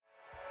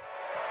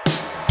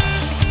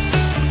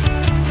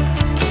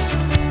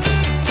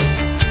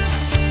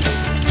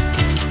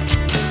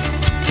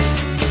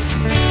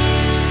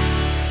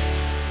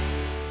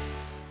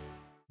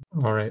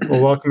right.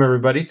 Well, welcome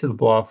everybody to the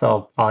Blow Off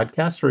Valve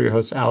podcast. We're your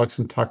hosts, Alex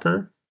and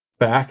Tucker,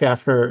 back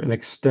after an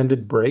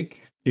extended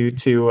break due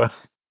to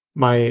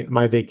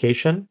my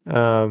vacation,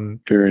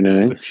 Very which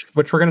nice.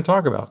 which we're going to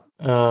talk about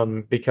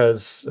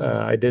because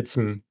I did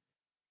some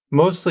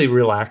mostly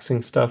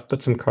relaxing stuff,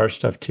 but some car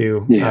stuff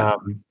too. Yeah.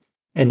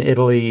 And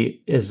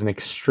Italy is an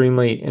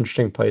extremely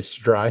interesting place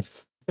to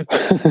drive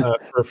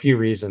for a few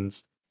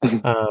reasons.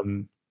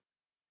 Um,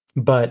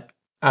 but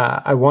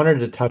I wanted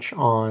to touch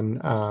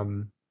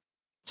on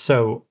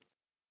so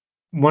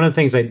one of the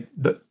things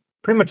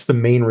pretty much the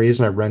main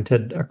reason I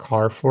rented a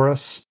car for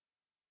us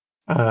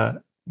uh,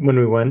 when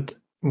we went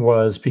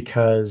was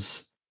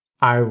because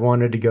I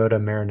wanted to go to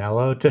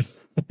Maranello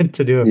to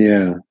to do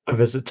Yeah. a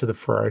visit to the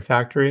Ferrari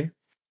factory,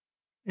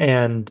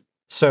 and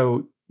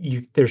so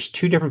there's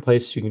two different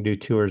places you can do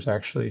tours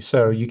actually.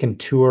 So you can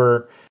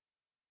tour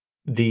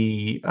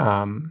the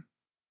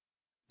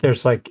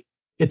there's like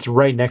it's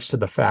right next to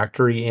the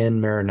factory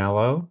in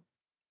Maranello,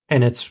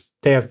 and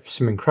they have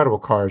some incredible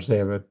cars. They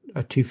have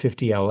a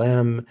 250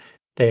 LM.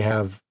 They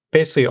have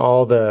basically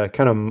all the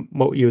kind of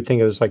what you would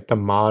think of as like the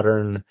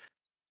modern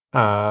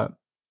uh,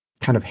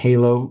 kind of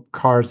halo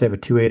cars. They have a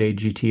 288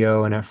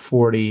 GTO, an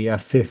F40,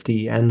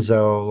 F50,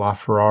 Enzo,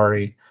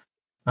 LaFerrari.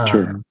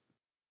 Sure. Um,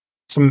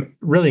 some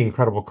really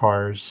incredible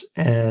cars,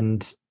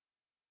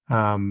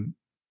 um,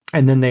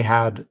 and then they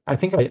had. I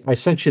think I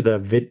sent you the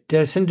vid.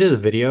 Did I send you the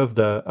video of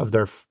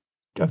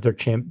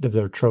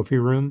their trophy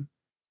room?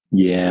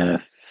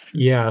 Yes.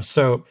 Yeah.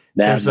 So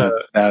there's a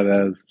That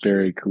is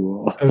very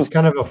cool. There's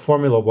kind of a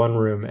Formula One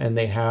room, and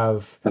they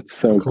have That's a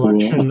so cool.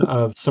 collection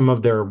of some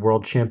of their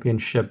world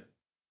championship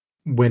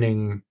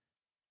winning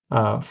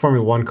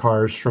Formula One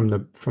cars from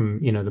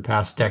the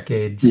past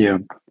decades, Yeah.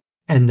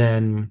 and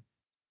then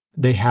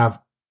they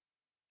have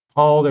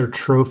all their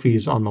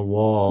trophies on the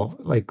wall,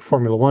 like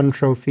Formula One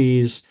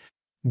trophies,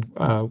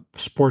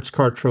 sports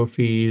car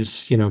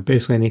trophies.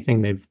 Basically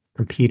anything they've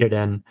competed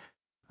in.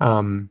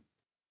 Um,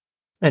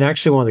 and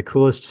actually, one of the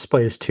coolest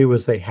displays too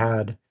was they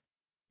had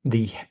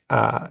the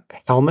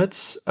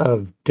helmets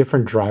of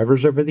different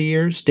drivers over the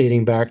years,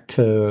 dating back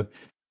to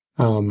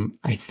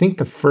I think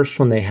the first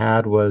one they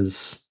had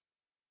was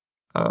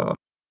uh,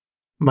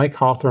 Mike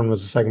Hawthorne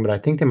was the second, but I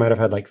think they might have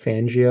had like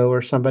Fangio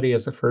or somebody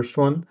as the first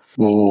one,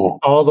 Oh,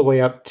 all the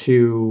way up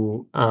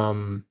to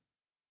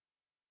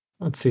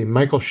let's see,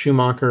 Michael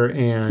Schumacher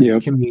and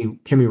yep. Kimi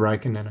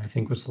Räikkönen. I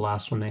think was the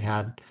last one they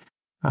had,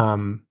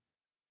 um,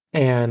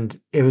 and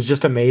it was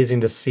just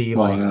amazing to see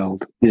like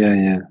Wild.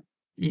 Yeah,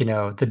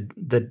 yeah.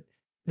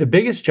 the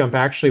biggest jump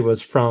actually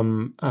was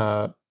from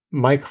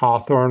Mike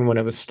Hawthorne when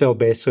it was still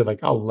basically like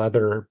a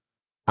leather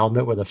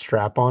helmet with a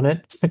strap on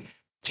it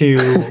to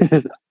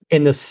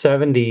in the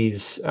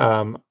 70s,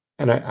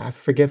 and I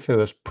forget if it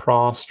was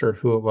Prost or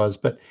who it was,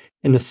 but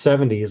in the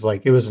 70s,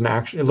 like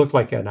it looked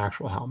like an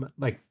actual helmet,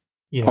 like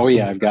Oh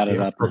yeah, something I've that would got be it up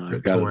now. I've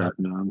appropriate got to it wear. up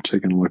now. I'm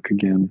taking a look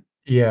again.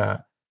 Yeah.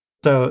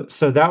 So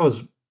that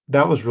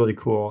was really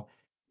cool.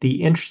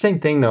 The interesting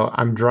thing though,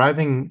 I'm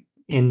driving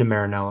into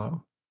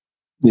Maranello,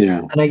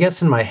 Yeah. and I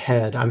guess in my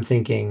head, I'm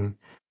thinking,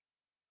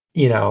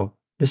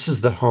 this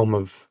is the home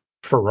of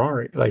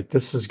Ferrari. Like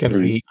this is going to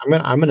Right. be,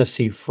 I'm gonna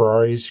see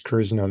Ferraris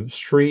cruising on the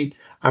street.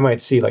 I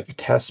might see like a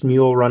test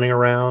mule running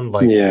around.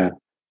 Like Yeah.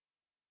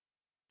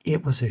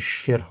 it was a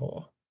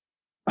shithole.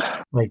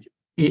 Like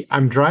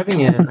I'm driving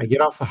in, I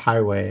get off the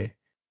highway,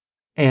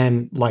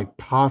 and like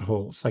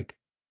potholes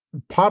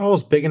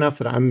big enough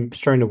that I'm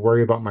starting to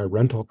worry about my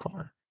rental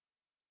car.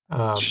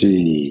 Um,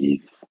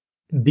 Jeez.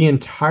 the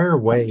entire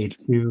way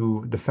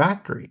to the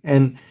factory,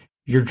 and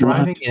you're What?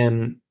 driving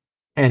in,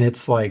 and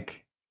it's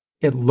like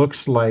it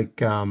looks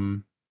like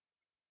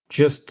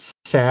just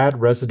sad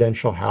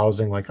residential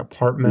housing, like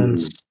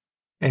apartments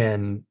Mm.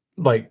 and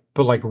but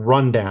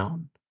run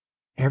down.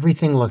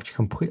 Everything looked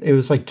complete. It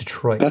was like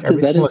Detroit. That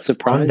Everything is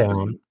looked run down.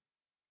 surprising.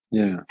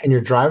 Yeah. And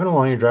you're driving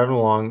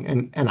along,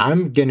 and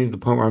I'm getting to the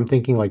point where I'm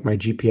thinking like my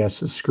GPS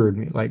has screwed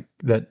me, like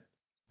that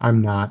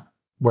I'm not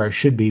where I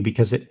should be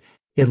because it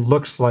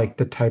looks like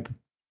the type of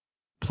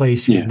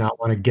place you would Yeah. not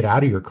want to get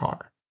out of your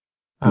car.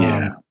 Um,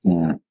 Yeah.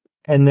 Yeah.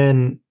 and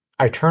then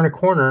I turn a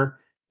corner,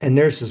 and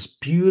there's this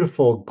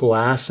beautiful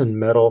glass and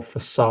metal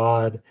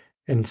facade,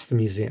 and it's the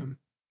museum.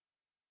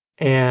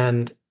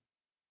 And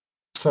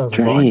so I was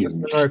like, well, I guess I'm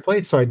in Strange. the right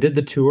place. So I did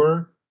the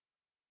tour.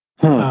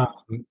 Huh.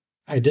 Um,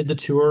 I did the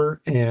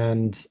tour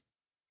and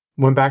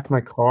went back to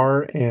my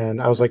car,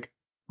 and I was like,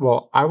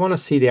 well, I want to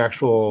see the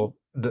actual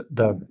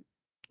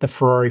the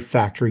Ferrari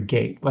factory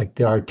gate, like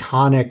the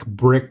iconic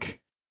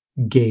brick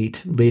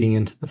gate leading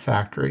into the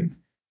factory,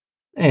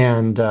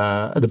 and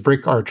the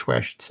brick archway,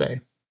 I should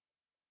say.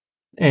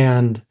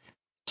 And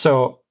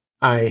so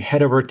I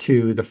head over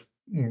to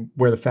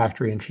where the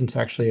factory entrance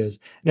actually is,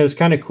 and it was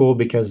kind of cool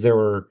because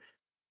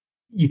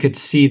you could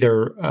see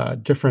their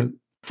different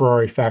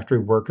Ferrari factory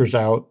workers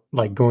out,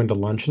 like going to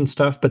lunch and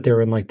stuff, but they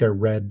were in like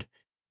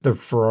the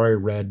Ferrari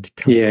red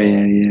Yeah,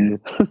 coverall.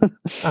 yeah,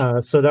 yeah.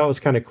 So that was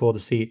kind of cool to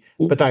see.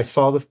 But I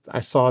saw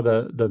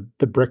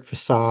the brick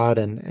facade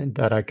and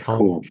that iconic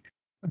Cool.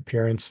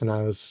 appearance, and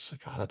I was just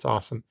like, oh, that's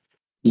awesome.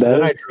 So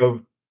then I That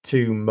drove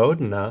to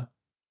Modena,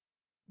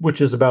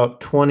 which is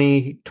about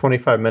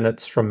 25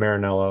 minutes from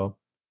Maranello.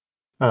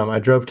 I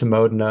drove to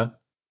Modena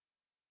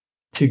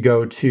to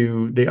go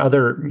to the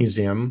other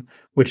museum,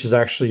 which is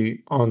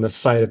actually on the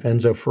site of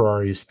Enzo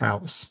Ferrari's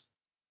house.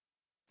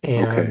 okay,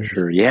 And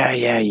sure. Yeah,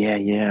 yeah, yeah,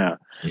 yeah.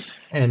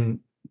 and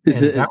Is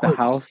and it that is the was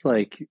house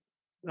like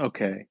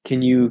okay?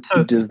 Can you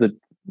so can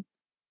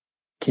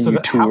so you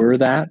the how tour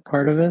that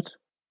part of it?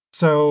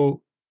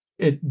 so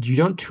it you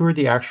don't tour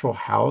the actual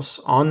house.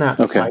 On that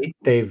Okay. site,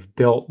 they've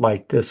built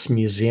like this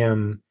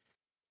museum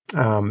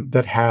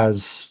that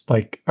has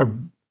like a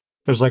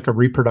there's like a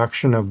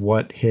reproduction of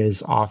what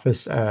his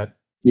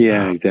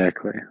Yeah,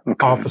 exactly.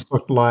 Okay. office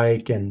looked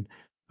like, and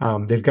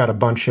they've got a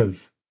bunch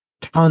of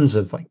tons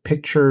of like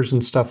pictures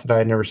and stuff that I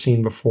had never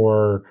seen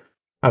before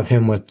of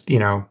him with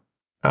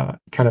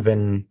kind of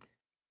in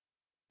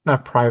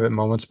not private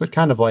moments, but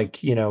kind of like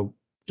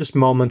just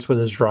moments with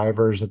his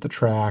drivers at the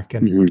track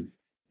Hmm.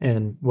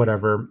 and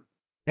whatever.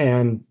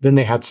 And then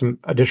they had some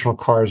additional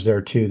cars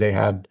there too. They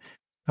had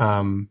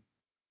um,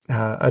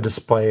 a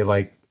display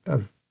like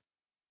of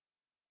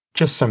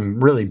just some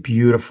really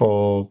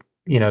beautiful.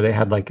 They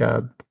had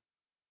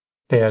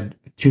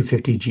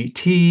 250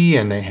 GT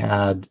and they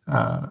had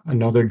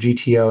another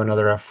GTO,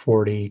 another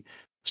F40,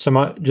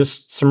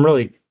 just some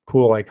really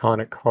cool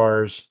iconic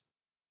cars.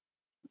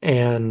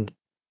 And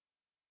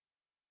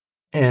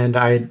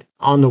I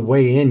on the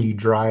way in, you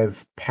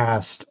drive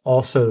past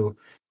also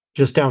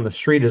just down the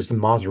street is the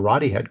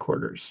Maserati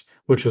headquarters,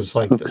 which was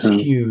like this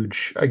Okay.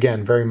 huge,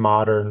 again, very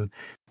modern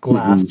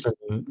glass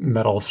Hmm. and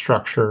metal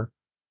structure.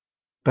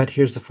 But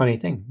here's the funny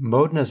thing,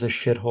 Modena's a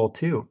shithole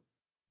too.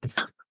 The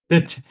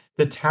f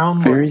the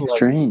town Very looked like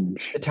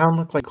strange.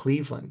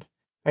 Cleveland.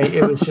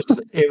 It was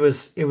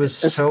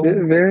That's so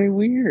very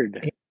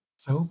weird.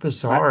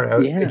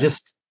 bizarre. Yeah.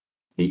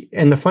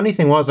 And the funny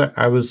thing was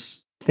I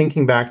was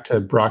thinking back to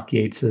Brock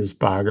Yates's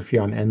biography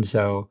on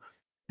Enzo,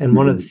 and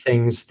one of the Hmm.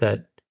 things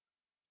that,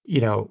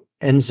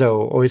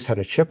 Enzo always had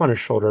a chip on his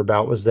shoulder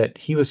about was that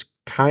he was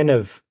kind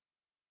of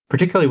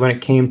particularly when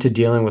it came to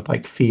dealing with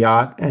like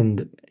Fiat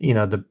and,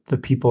 the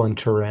people in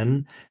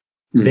Turin,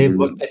 they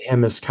looked Hmm. at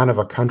him as kind of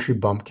a country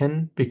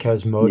bumpkin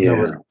because Modena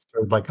was Yeah.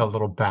 considered like a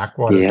little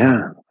backwater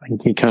town. Yeah.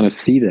 I can kind of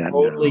see that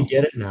Totally now.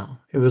 get it now.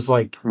 It was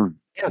like, Huh.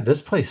 yeah,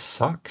 this place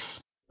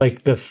sucks.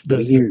 Like the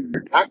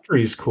Weird.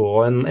 factory's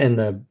cool and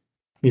the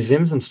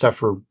museums and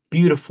stuff are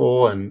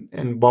beautiful and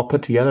well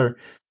put together,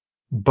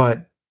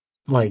 but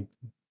like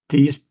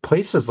these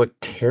places look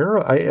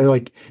terrible.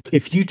 Like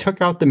if you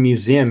took out the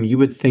museum, you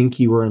would think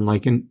you were in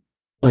like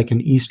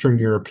an Eastern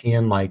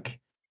European like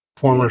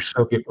former Yeah.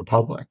 Soviet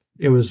republic.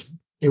 It was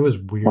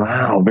weird.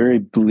 Wow. Very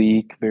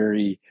bleak,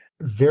 very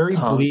Very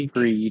bleak.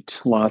 concrete,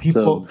 lots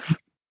People, of,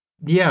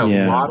 yeah, a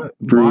yeah, lot of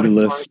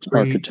brutalist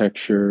concrete,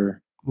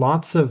 architecture.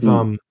 lots of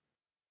Hmm.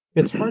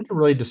 it's hard to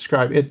really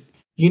describe it.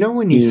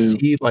 When you Yeah.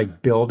 see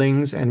like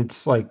buildings and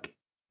it's like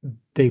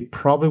they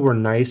probably were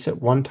nice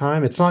at one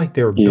time. It's not like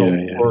they were Yeah. built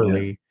Yeah. Yeah.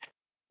 poorly.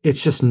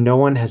 It's just no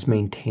one has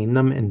maintained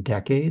them in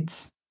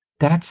decades.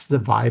 That's the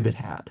vibe it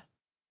had.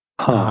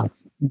 Huh.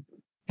 Uh,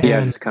 Yeah.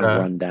 and Just kind of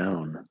run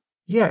down.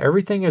 yeah,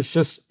 everything is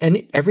just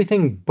and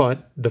everything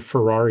but the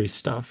Ferrari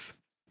stuff.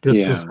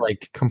 This was Yeah.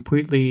 like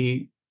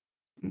completely,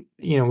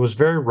 was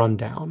very run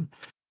down.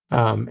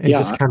 And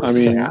just Yeah. kind of I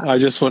sad. mean, I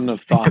just wouldn't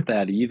have thought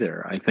that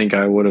either. I think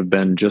I would have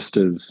been just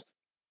as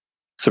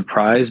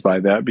surprised by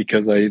that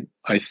because I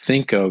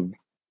think of,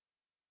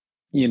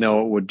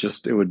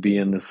 it would be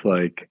in this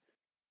like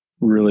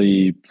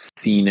really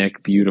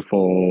scenic,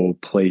 beautiful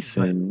place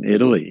Right. in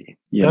Italy,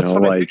 That's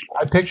what I like, pictured.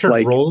 I pictured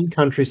like, rolling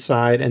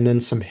countryside and then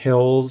some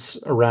hills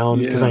around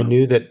because I yeah,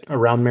 knew that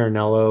around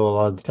Maranello, a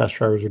lot of the test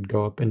drivers would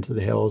go up into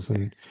the hills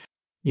and,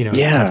 test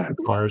yeah, the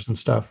cars and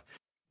stuff.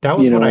 That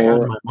was what I had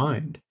in or, my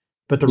mind.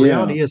 But the yeah,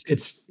 reality is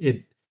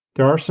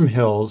there are some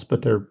hills,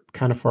 but they're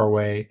kind of far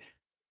away.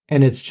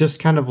 And it's just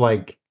kind of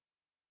like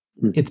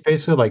mm, it's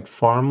basically like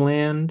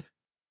farmland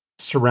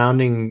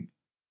surrounding,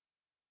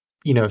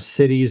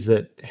 cities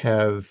that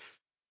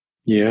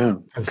yeah,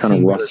 have kind of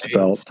seen better Rust days.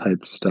 Belt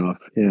type stuff.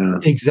 Yeah,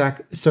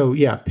 So,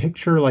 yeah,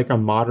 picture like a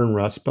modern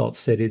Rust Belt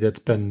city that's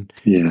been,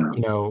 yeah,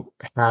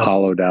 had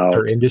hollowed their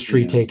out.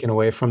 industry Yeah. taken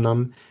away from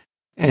them,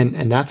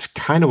 and that's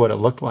kinda what it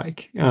looked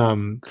like,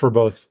 for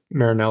both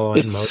Maranello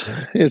and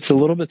Modena. It's a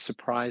little bit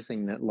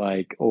surprising that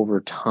like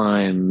over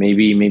time,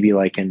 maybe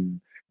like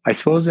in I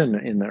suppose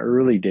in the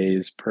early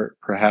days,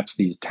 perhaps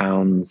these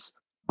towns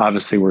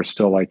obviously were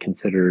still like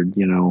considered,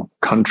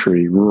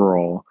 country,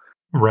 rural,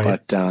 Right,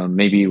 but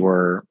maybe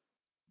were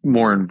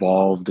more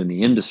involved in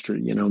the industry.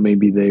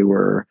 Maybe they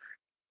were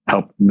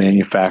help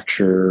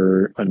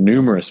manufacture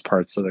numerous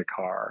parts of the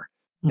car,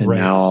 and right.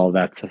 now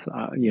that's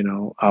outsourced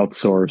and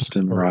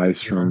Outsourced,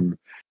 arrives yeah. from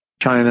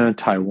China,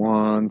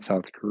 Taiwan,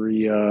 South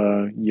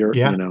Korea,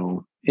 Yeah,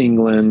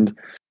 England.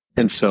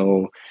 And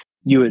so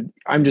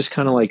I'm just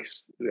kind of like,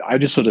 I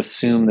just would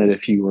assume that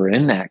if you were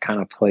in that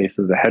kind of place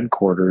as a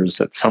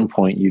headquarters, at some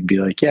point you'd be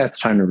like, yeah, it's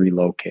time to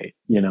relocate.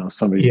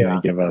 Somebody's going yeah.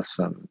 to give us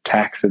some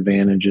tax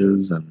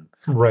advantages and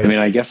I Right. mean,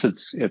 I guess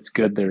it's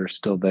good they're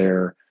still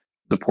there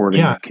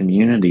supporting the Yeah,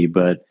 community,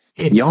 but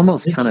you it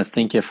almost is. kind of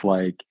think if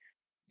like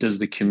does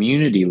the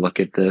community look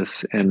at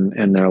this and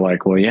they're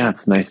like, well, yeah,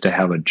 it's nice to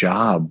have a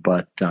job,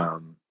 but this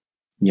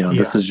Yeah,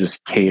 is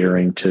just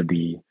catering to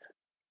the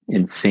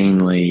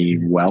insanely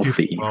super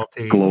wealthy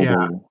wealthy. Yeah,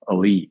 global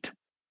elite,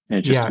 and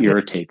it just yeah.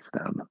 irritates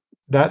them.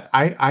 That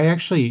I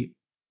actually,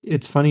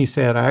 it's funny you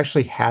say that. I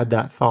actually had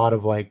that thought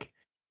of like,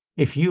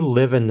 if you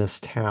live in this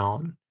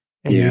town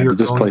and Yeah, you're does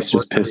this going to place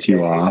work just every piss you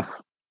day off?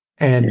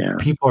 and Yeah,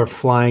 people are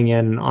flying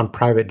in on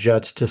private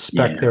jets to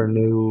spec yeah, their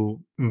new,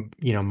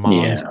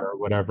 Monza yeah. or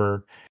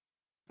whatever,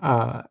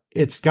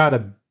 it's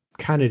gotta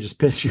kind of just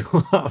piss you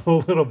off a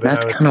little bit, I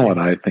That's would kind of what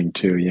think. I think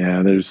too.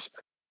 Yeah,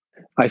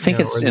 I think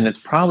Or it's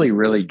this. probably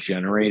really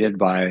generated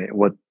by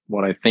what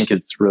I think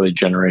it's really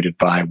generated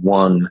by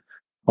one,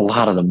 a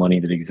lot of the money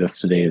that exists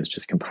today is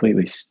just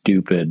completely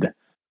stupid Oh yeah.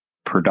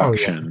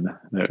 production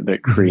that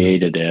Mhm.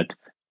 created it.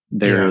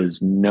 There Yeah.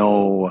 is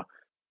no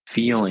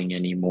feeling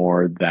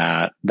anymore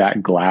that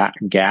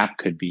gap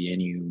could be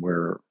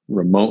anywhere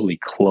remotely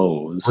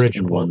closed in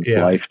Bridgeable. one's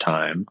Yeah.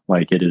 lifetime.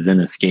 Like it is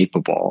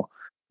inescapable.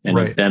 And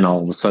Right. then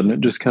all of a sudden,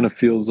 it just kind of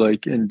feels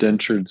like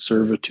indentured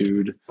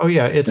servitude Oh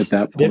yeah. at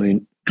that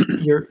point.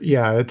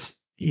 It's,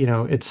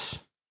 it's,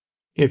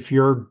 if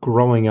you're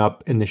growing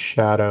up in the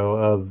shadow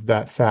of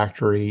that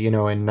factory, in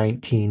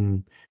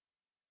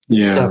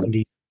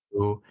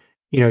 1972,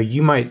 Yeah.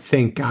 you might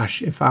think,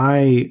 gosh, if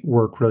I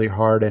work really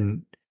hard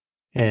and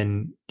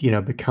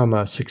become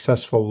a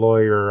successful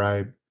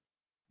lawyer,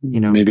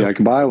 Maybe go, I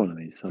could buy one of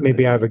these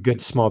maybe I someday. have a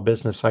good small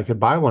business, I could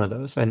buy one of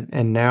those. And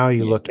now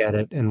you Yeah. look at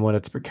it and what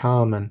it's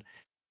become, and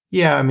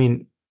yeah, I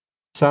mean,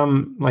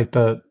 some like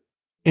the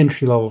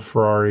entry level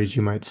Ferraris,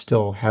 you might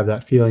still have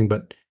that feeling,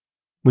 but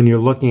when you're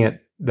looking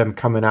at them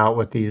coming out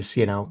with these,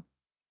 the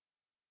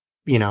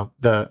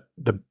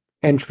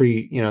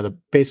entry, the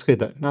basically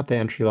the not the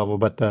entry level,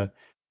 but the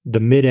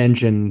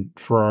mid-engine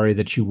Ferrari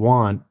that you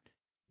want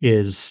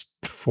is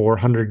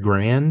 400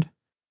 grand.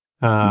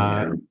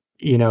 Uh,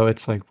 Yeah.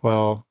 it's like,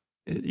 well,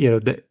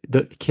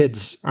 the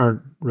kids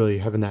aren't really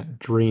having that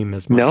dream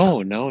as much.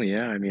 No, no,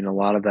 yeah. I mean, a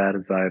lot of that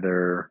is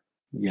either,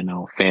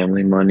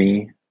 family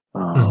money.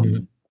 Mhm.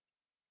 Um,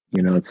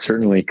 it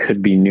certainly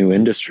could be new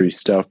industry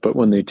stuff, but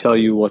when they tell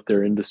you what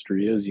their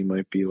industry is, you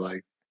might be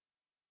like,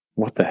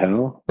 what the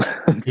hell?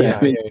 That Yeah,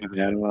 makes yeah,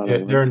 that amount of yeah.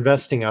 They're money.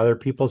 investing other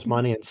people's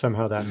money, and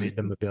somehow that made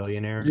them a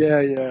billionaire. Yeah,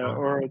 yeah. Uh,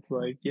 Or it's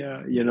like,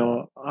 yeah,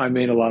 I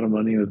made a lot of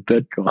money with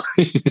Bitcoin.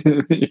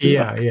 You're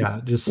yeah, like,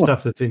 yeah, just what?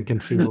 stuff that's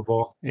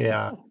inconceivable.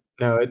 Yeah.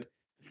 No,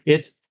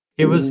 it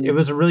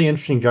was a really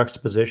interesting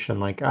juxtaposition.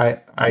 Like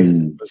I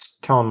Mm, was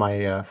telling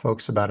my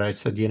folks about it. I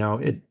said,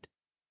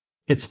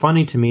 it's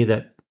funny to me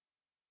that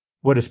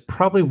what is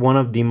probably one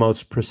of the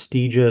most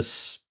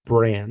prestigious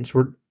brands,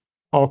 we're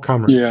all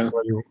comers, yeah.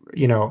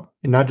 whether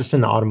not just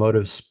in the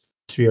automotive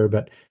sphere,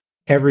 but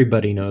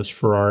everybody knows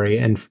Ferrari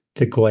and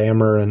the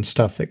glamour and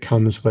stuff that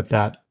comes with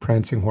that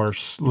prancing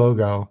horse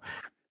logo.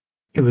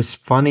 It was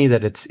funny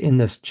that it's in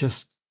this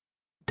just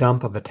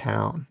dump of a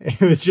town. It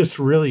was just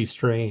really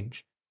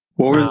strange.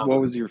 What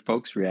was your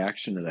folks'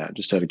 reaction to that?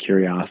 Just out of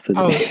curiosity.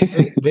 Oh,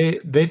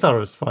 they thought it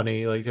was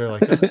funny. Like they're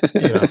like,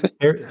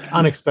 they're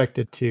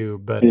unexpected too.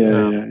 But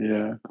Yeah, yeah,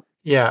 yeah,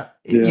 yeah,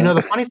 yeah,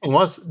 the funny thing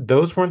was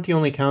those weren't the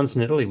only towns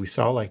in Italy we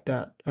saw like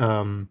that.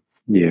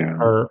 yeah.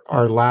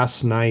 Our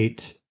last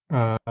night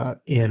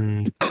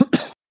in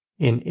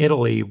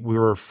Italy, we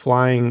were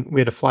flying.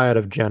 We had to fly out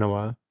of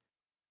Genoa,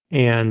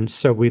 and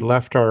so we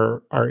left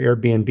our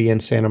Airbnb in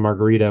Santa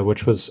Margherita,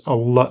 which was a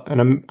lot.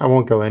 And I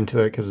won't go into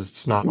it because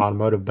it's not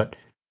automotive, but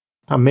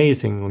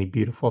amazingly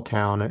beautiful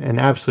town and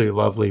absolutely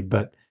lovely.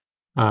 But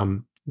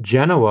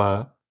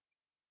Genoa,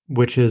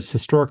 which is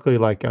historically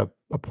like a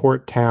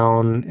port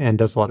town and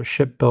does a lot of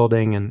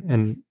shipbuilding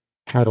and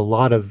had a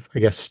lot of, I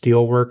guess,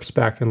 steelworks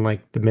back in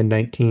like the mid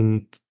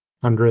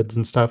 1900s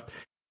and stuff.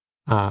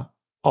 Uh,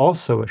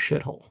 Also a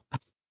shithole.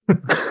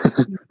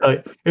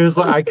 Like, it was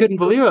like I couldn't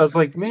believe it. I was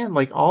like, man,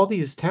 like all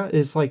these towns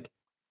is like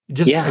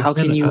just Yeah,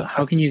 again,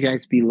 how can you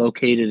guys be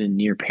located in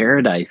near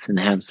paradise and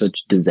have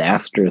such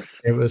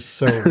disastrous? it was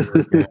so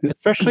weird, man.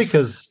 Especially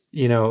because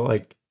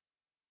like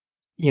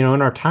in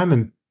our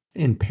time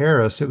in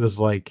Paris, it was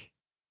like,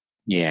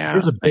 Yeah,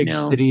 here's a I big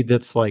know. city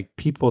that's like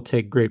people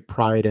take great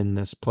pride in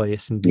this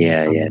place and being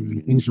Yeah, yeah.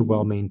 friendly. Things are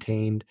well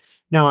maintained.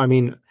 Now, I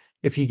mean,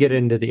 if you get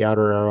into the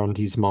outer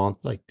arrondissement,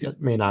 like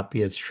it may not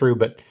be as true,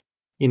 but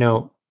you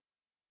know,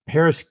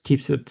 Paris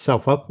keeps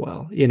itself up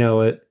well.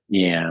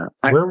 Yeah.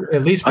 Where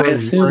at least I where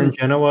we were in assume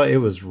Genoa, it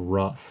was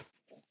rough.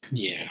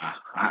 yeah.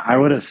 I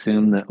would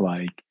assume that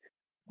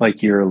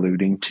like you're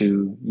alluding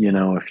to,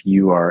 if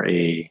you are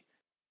a,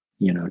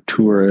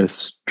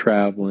 tourist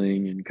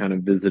traveling and kind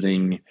of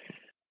visiting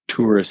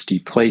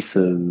touristy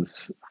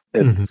places,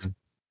 it's Mhm.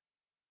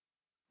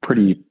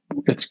 pretty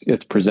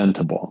it's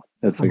presentable.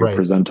 It's like a Right,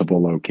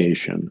 presentable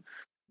location.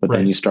 But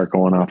then right. you start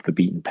going off the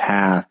beaten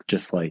path,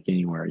 just like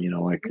anywhere,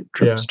 like Yeah,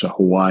 trips to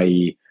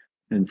Hawaii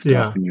and stuff,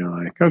 yeah. and you're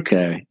like,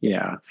 okay,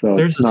 yeah. So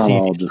There's it's a not seedy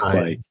all just side.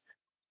 like,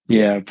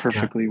 yeah, Yeah,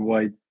 perfectly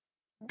white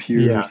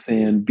pure Yeah.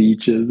 sand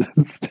beaches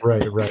and stuff.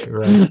 Right.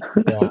 Yeah.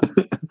 No,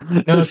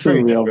 that's There's some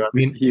very true. real I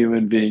mean,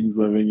 human beings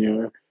living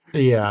here.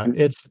 yeah,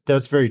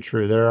 that's very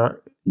true. There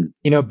are,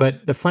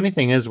 but the funny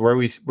thing is where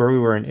we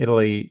were in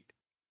Italy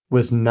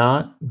was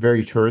not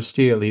very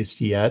touristy, at least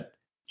yet,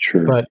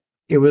 Sure. but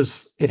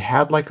it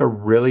had like a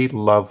really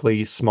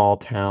lovely small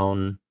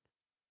town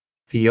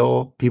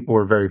feel. People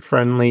were very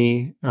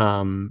friendly,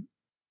 and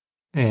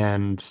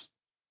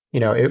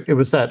it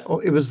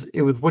was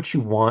it was what you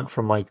want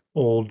from like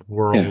old Yeah.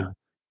 world,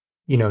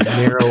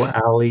 narrow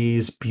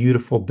alleys,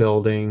 beautiful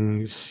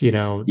buildings,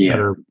 that Yeah.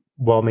 are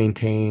well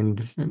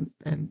maintained,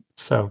 and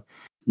so,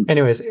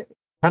 anyways,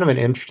 kind of an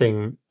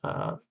interesting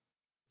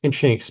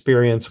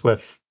experience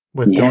with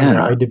going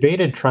there. I Yeah.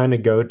 debated trying to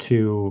go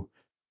to.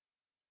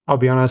 I'll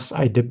be honest,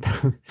 I did.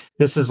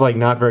 This is like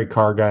not very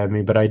car guy of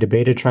me, but I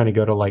debated trying to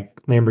go to like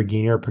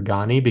Lamborghini or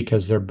Pagani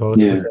because they're both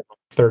Yeah. within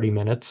 30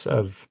 minutes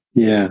of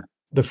Yeah.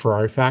 the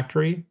Ferrari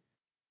factory.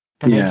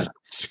 And I Yeah. just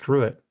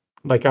screw it.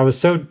 Like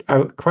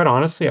quite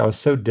honestly, I was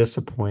so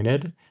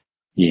disappointed with.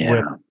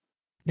 Yeah.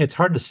 It's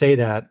hard to say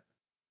that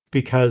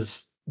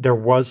because there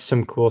was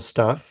some cool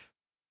stuff,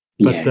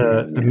 but Yeah. Yeah.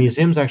 the Yeah.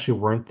 museums actually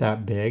weren't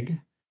that big.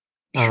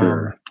 Um,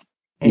 Sure.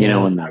 and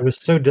In I was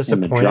so the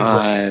disappointed with,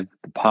 drive,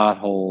 the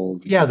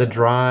potholes, yeah, the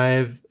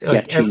drive,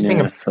 like everything.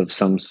 sketchiness of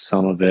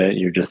some of it,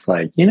 you're just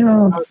like, I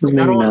was this is like,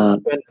 I don't maybe want to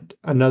not. spend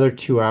another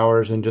 2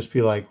 hours and just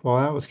be like, well,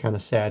 that was kind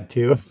of sad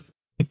too,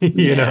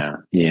 you know. Yeah.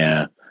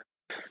 Yeah.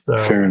 So,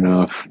 Fair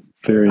enough.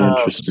 Very um,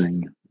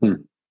 interesting. Hmm.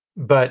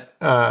 but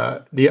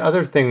the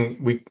other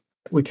thing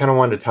we kind of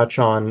wanted to touch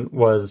on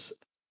was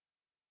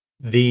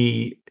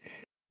the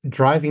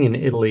driving in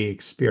Italy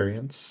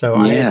experience.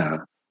 So Yeah.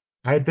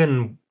 I had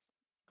been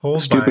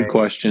told Stupid by.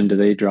 question. Do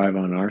they drive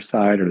on our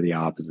side or the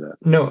opposite?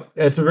 No,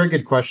 it's a very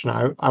good question.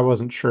 I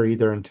wasn't sure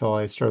either until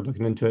I started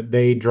looking into it.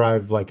 They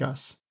drive like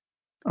us.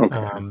 Okay.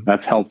 Um,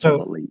 That's helpful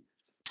so at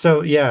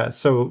least. yeah,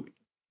 so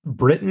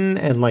Britain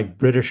and like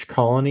British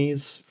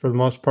colonies for the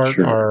most part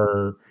Sure.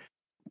 are,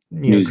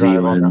 New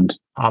drive on the Zealand.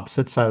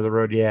 opposite side of the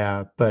road.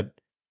 Yeah, but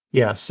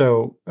yeah,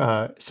 so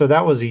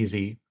that was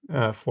easy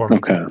for me,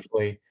 Okay.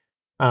 thankfully.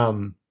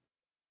 Um,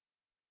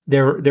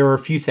 there were a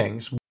few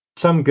things,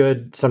 some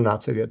good, some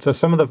not so good. So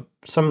some of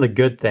the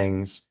good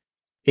things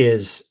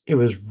is it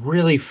was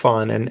really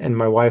fun, and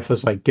my wife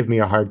was like giving me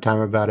a hard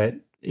time about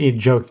it,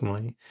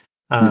 jokingly.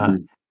 Uh, Hmm.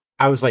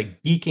 I was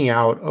like geeking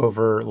out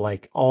over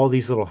like all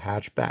these little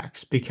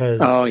hatchbacks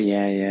because Oh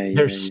yeah, yeah,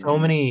 there's yeah, so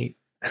yeah. many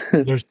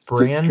there's Just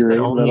brands that great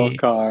little only.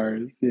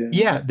 cars. Yeah.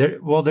 Yeah,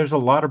 there's a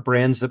lot of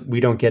brands that we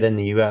don't get in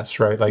the US,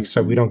 right? Like,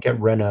 so we Hmm. don't get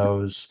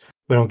Renaults,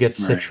 we don't get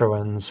Right.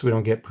 Citroens, we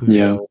don't get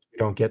Yeah. Peugeots, we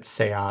don't get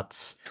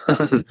Seats.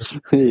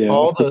 Yeah.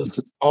 All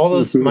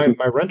those my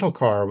rental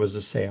car was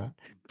a Seat.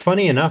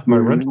 Funny enough, my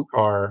Mhm. rental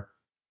car,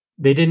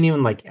 they didn't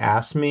even, like,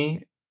 ask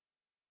me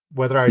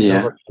whether I drove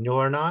a Yeah. manual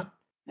or not,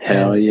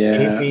 Hell and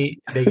yeah.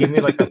 they gave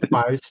me, like, a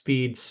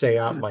five-speed Seat,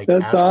 like,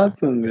 That's hatchback.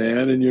 awesome, Like,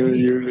 man. And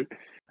sweet.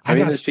 I I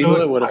mean, got there's so people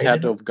that would have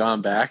had to excited. have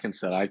gone back and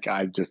said,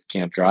 I just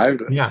can't drive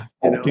Yeah,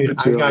 this, dude,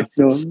 but I you're got like,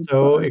 no, it's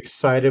so fine.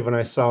 excited when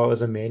I saw it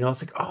was a manual. I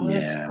was like, "Oh,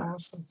 that's Yeah.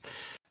 awesome."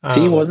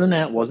 See, Um, wasn't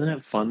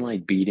it fun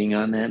like beating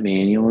on that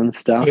manual and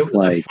stuff? it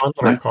was a fun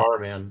little car,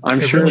 man. I'm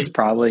It sure it's really.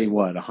 probably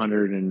what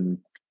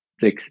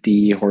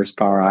 160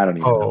 horsepower. I don't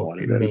even know Oh, what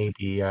it is. maybe,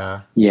 yeah.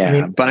 I Yeah,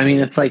 mean, but I mean,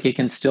 it's like it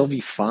can still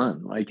be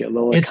fun, like a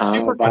little it's econo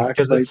super fun box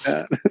because like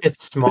that.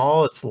 it's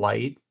small, it's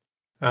light.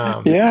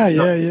 Yeah, No,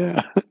 yeah,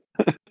 yeah.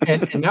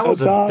 and That's that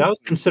was awesome.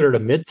 considered a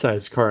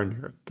mid-sized car in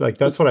Europe. Like,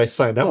 that's what I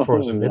signed up for,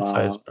 was Oh a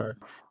mid-sized wow, car.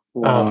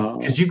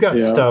 Because wow. you've got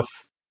Yeah. stuff,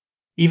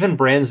 even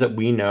brands that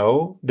we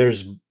know,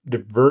 there's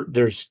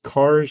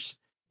cars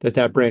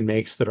that brand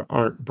makes that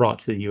aren't brought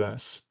to the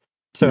US.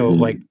 So,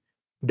 like, Hmm.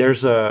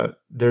 there's a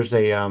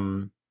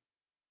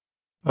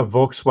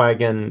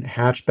Volkswagen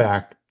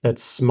hatchback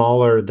that's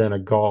smaller than a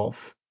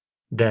Golf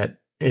that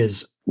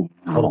is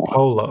called a Wow.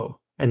 Polo,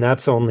 and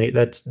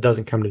that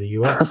doesn't come to the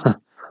US,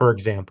 for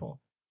example.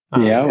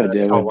 Yeah, And I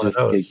it saw would one of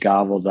just get those.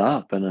 gobbled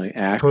up in an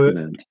Toyo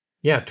accident.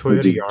 Yeah, It would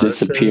Toyota just Yaris's.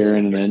 disappear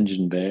in an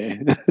engine bay.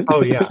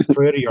 Oh, yeah,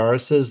 Toyota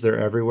Yaris's, they're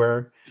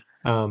everywhere.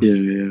 Yeah, Um,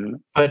 yeah.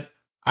 but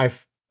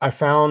I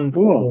found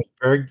Cool. was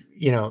very,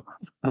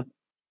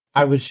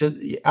 I was just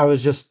I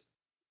was just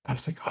I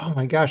was like, "Oh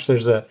my gosh,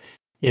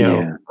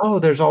 Yeah,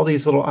 there's all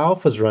these little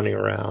alphas running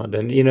around,"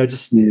 and,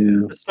 just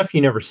yeah, the stuff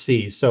you never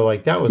see, so,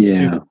 like, that was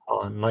super yeah,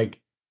 fun,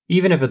 like,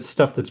 even if it's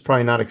stuff that's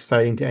probably not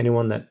exciting to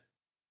anyone, that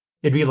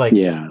it'd be like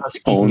yeah. us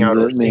geeking Owns out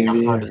or it seeing a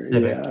maybe, Honda or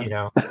Civic,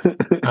 yeah.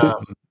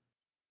 um,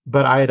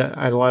 but I had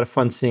a lot of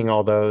fun seeing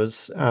all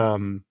those.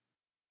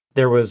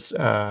 There was,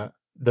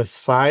 the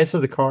size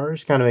of the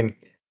cars kind of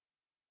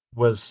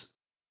was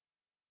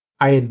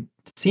I had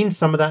seen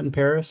some of that in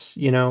Paris,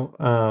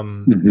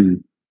 Hmm.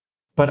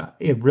 but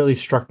it really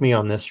struck me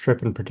on this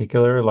trip in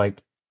particular,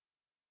 like,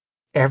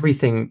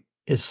 everything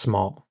is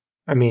small.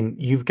 I mean,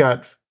 you've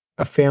got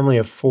a family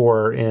of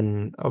 4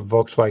 in a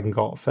Volkswagen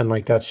Golf, and,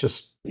 like, that's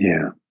just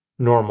Yeah.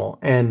 normal,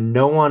 and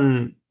no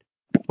one,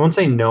 I won't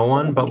say no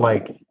one, but,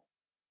 like,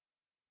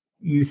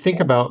 you think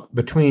about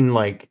between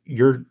like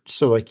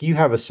like you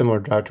have a similar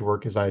drive to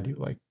work as I do,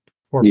 like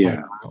 4 or 5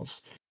 Yeah.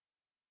 miles.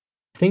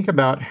 Think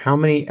about how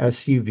many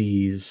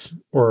SUVs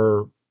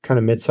or kind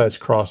of mid-sized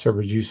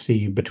crossovers you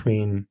see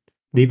between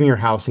leaving your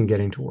house and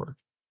getting to work.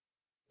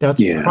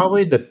 That's Yeah.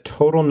 probably the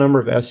total number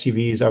of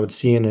SUVs I would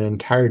see in an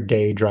entire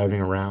day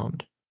driving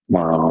around.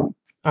 Wow.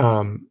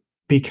 Um,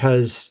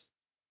 because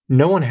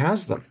no one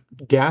has them.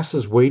 Gas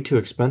is way too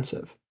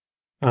expensive.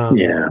 Um,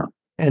 Yeah.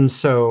 and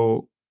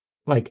so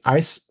like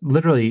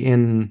literally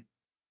in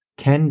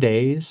 10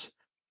 days,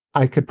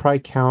 I could probably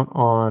count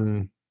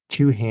on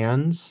 2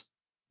 hands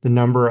the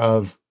number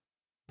of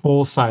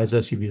full-size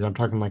SUVs. I'm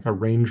talking like a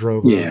Range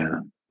Rover, Yeah.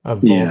 a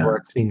Volvo Yeah.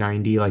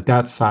 XC90, like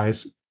that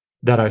size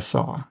that I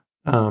saw.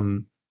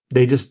 Um,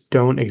 they just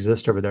don't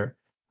exist over there.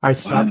 I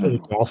stopped at a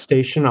Wow. gas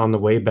station on the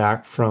way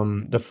back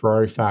from the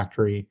Ferrari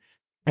factory,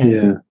 and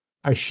Yeah.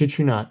 I shit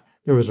you not,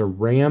 there was a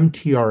Ram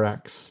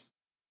TRX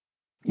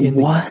in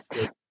the gas What?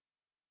 station.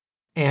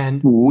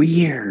 And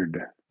Weird.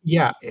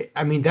 yeah,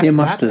 I mean It that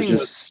must that have thing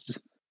was just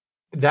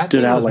that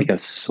stood thing out was like a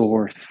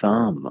sore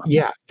thumb.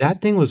 yeah, that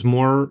thing was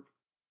more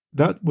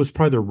that was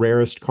probably the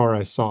rarest car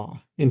I saw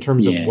in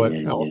terms of Yeah, what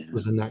yeah, else yeah.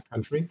 was in that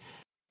country.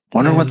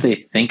 Wonder what And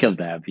they think of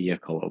that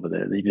vehicle over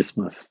there. They just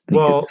must think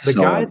well, it's the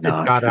so guy that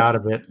got obnoxious. out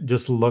of it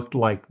just looked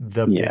like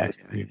the Yeah, biggest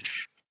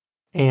douche.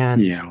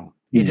 And yeah,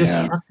 it just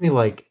yeah, struck me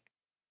like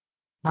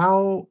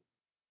how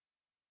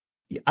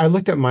I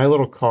looked at my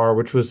little car,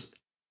 which was,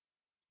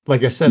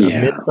 like I said, a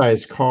yeah,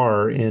 mid-sized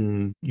car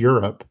in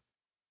Europe,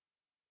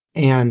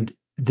 and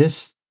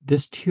this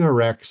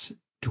TRX,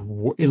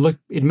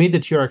 it made the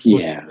TRX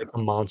look yeah. like a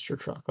monster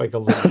truck, like a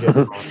legit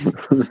monster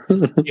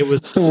truck. It was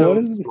What so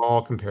is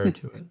small compared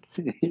to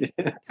it.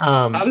 yeah.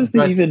 How does he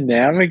But even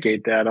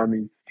navigate that on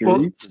these well,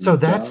 streets and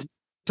stuff?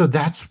 so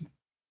that's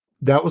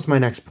that was my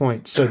next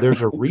point. So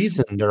there's a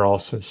reason they're all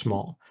so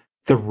small.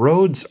 The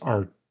roads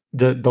are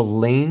the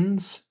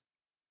lanes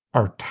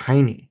are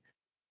tiny.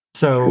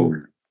 So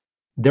Sure.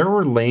 there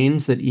were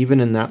lanes that even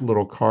in that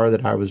little car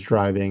that I was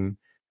driving,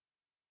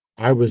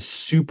 I was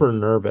super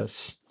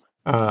nervous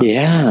uh,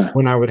 Yeah.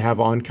 when I would have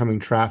oncoming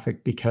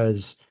traffic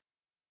because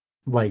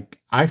like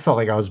I felt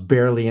like I was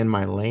barely in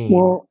my lane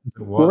Well, as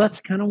it well, was.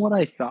 that's kind of what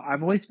I thought.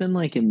 I've always been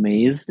like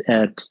amazed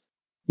at,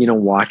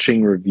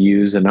 watching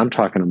reviews, and I'm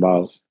talking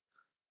about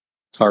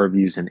car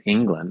reviews in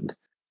England,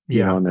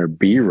 Yeah. and their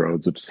B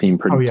roads, which seem Oh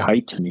pretty yeah.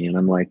 tight to me. And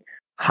I'm like,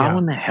 how Yeah.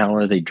 in the hell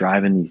are they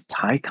driving these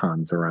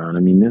Taycans around? I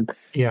mean,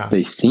 Yeah.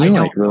 they I seem don't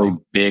like really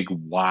know. big,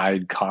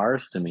 wide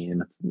cars to me.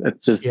 And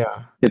it's just,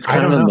 Yeah. it's I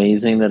kind of don't know.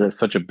 amazing that it's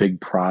such a big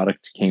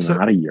product came So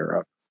out of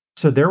Europe.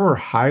 so there were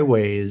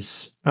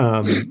highways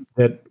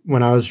that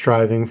when I was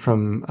driving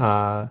from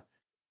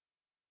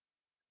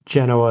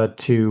Genoa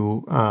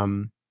to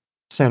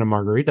Santa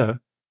Margherita,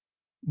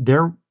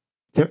 there,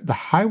 the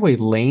highway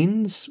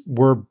lanes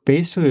were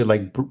basically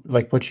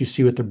like what you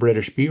see with the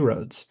British B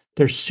roads.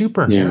 They're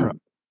super Yeah. narrow,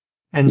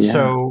 and Yeah.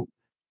 so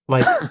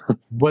like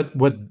what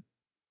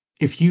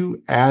if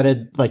you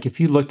added like if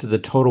you looked at the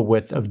total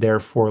width of their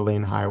 4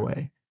 lane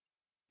highway,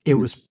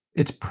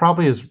 it's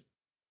probably as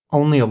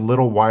only a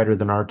little wider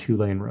than our 2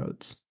 lane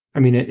roads. I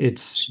mean,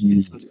 it's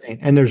Jeez. insane,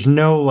 and there's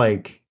no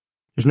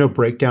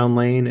breakdown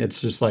lane.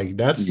 It's just like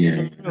that's the Yeah.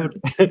 end of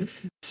the road.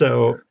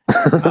 So,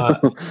 uh,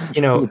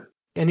 you know,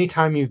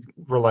 anytime you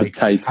were The like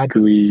tight had to,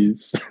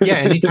 squeeze. yeah,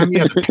 anytime you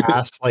had to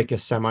pass like a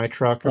semi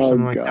truck or Oh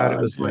something like that, it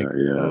God. was Yeah. like,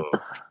 Yeah. oh,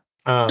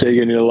 um,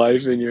 Taking your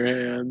life in your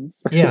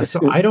hands. yeah.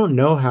 So I don't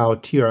know how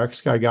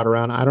TRX guy got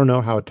around. I don't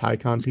know how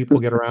Taycan people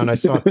get around. I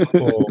saw a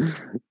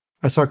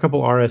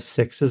couple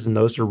RS6s and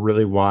those are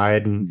really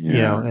wide and,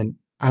 Yeah. and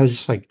I was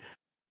just like,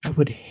 I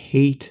would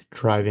hate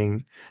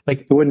driving.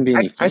 Like It wouldn't be I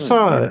any I fun.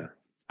 saw Yeah.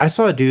 I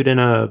saw a dude in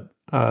a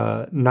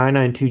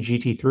 992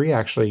 GT3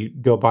 actually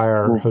go by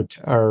our Oh,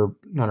 hotel, or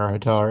not our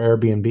hotel, our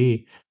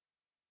Airbnb,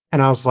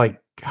 and I was like,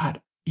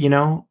 God,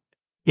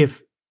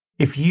 if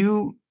if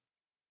you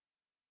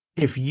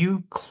if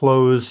you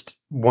closed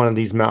one of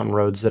these mountain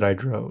roads that I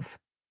drove,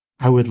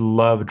 I would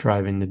love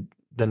driving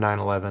the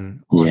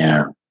 911 on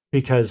yeah.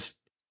 because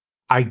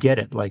I get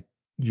it. Like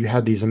you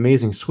had these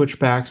amazing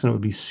switchbacks and it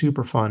would be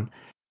super fun.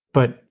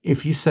 But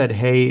if you said,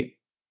 "Hey,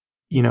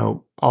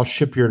 I'll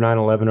ship your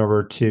 911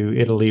 over to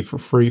Italy for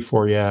free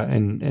for you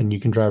and you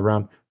can drive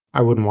around,"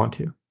 I wouldn't want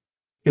to.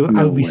 I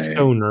No would be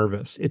so way.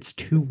 nervous. It's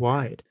too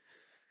wide.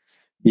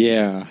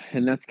 Yeah,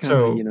 and that's kind of,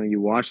 So, you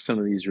watch some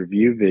of these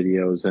review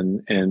videos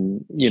and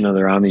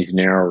they're on these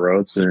narrow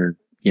roads and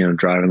they're,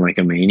 driving like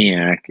a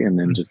maniac and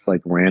then mm, just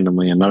like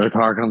randomly another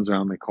car comes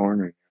around the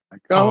corner.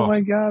 Like, oh oh, my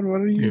God,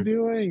 what are you dude,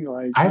 doing?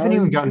 Like, I how haven't are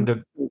even you gotten doing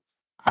to this?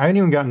 I haven't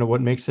even gotten to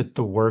what makes it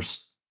the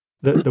worst,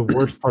 the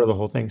worst part of the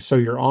whole thing. So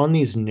you're on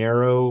these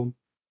narrow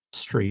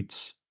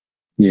streets,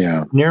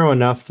 Yeah. narrow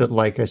enough that,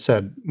 like I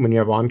said, when you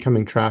have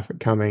oncoming traffic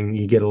coming,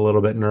 you get a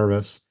little bit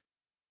nervous.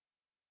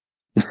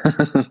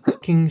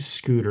 Fucking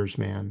scooters,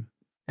 man.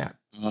 Yeah.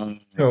 Oh,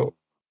 So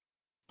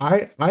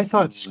I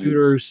thought my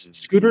goodness.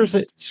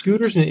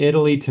 scooters in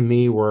Italy to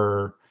me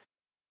were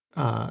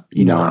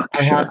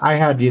Noxious. I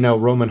had,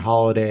 Roman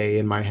Holiday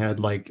in my head,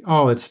 like,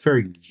 oh, it's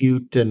very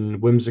cute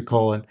and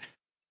whimsical. And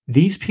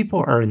these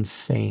people are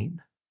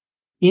insane,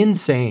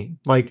 insane.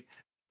 Like,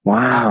 I,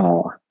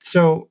 Wow.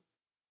 so,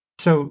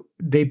 so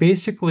they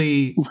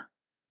basically,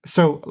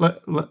 so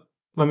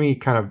let me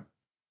kind of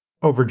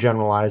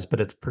overgeneralize, but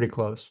it's pretty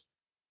close.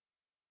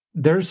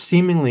 There's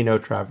seemingly no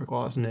traffic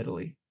laws in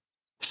Italy.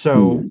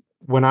 So Hmm.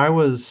 when I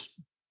was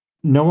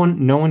no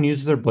one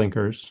uses their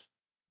blinkers,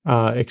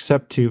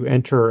 except to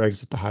enter or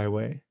exit the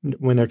highway.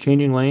 When they're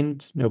changing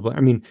lanes, no I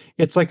mean,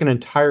 it's like an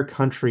entire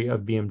country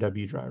of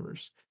BMW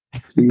drivers.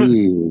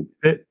 Gee.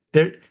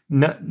 They're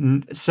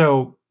no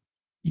so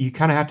you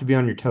kinda have to be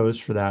on your toes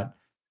for that.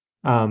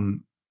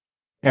 Um,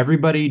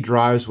 Everybody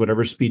drives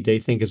whatever speed they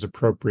think is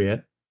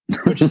appropriate,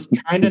 which is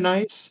kinda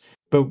nice,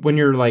 but when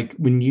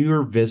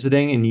you're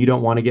visiting and you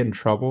don't wanna get in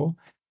trouble,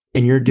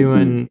 and you're Hmm.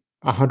 doing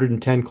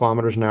 110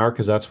 kilometers an hour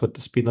because that's what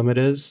the speed limit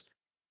is,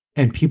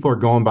 and people are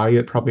going by you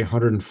at probably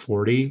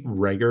 140 Yeah,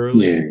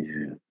 regularly,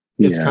 yeah,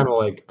 it's yeah. kinda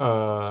like,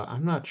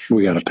 I'm not We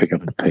sure got I to should pick be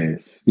up doing the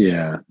pace.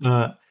 Yeah.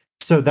 that.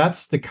 So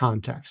that's the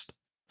context.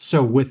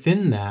 So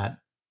within that,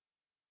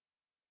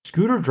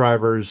 scooter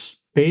drivers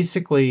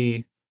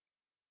basically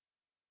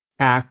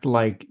act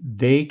like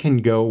they can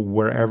go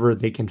wherever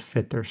they can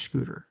fit their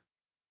scooter.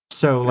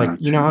 So, like,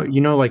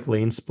 Gotcha. like,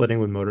 lane splitting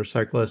with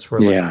motorcyclists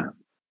where, like, Yeah.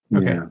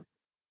 okay, Yeah.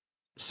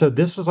 so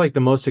this was, like, the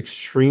most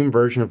extreme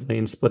version of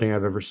lane splitting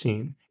I've ever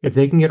seen. If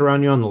they can get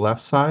around you on the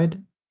left side,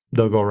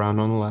 they'll go around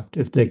on the left.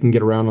 If they can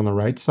get around on the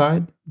right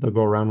side, they'll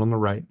go around on the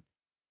right.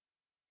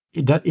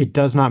 It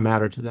does not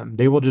matter to them.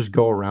 They will just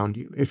go around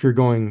you if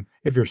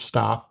you're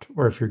stopped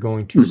or if you're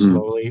going too Hmm.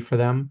 slowly for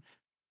them.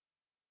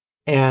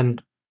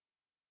 And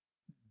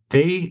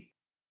they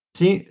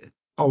see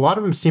a lot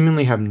of them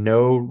seemingly have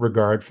no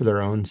regard for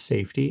their own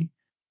safety.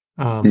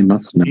 They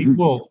must They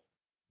know.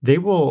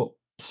 will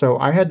so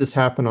I had this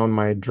happen on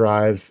my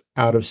drive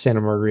out of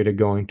Santa Margherita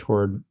going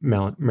toward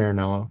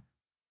Maranello.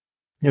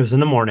 It was in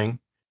the morning.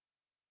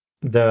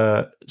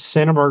 The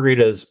Santa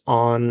Margherita is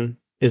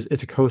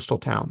it's a coastal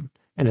town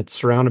and it's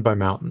surrounded by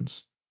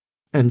mountains.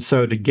 And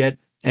so to get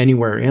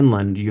anywhere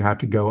inland, you have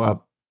to go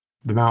up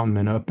the mountain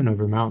and up and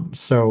over the mountain.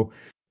 So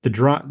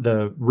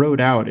the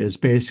road out is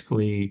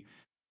basically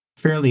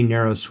fairly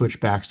narrow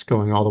switchbacks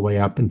going all the way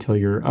up until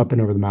you're up and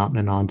over the mountain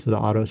and onto the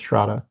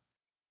autostrada.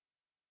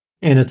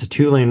 And it's a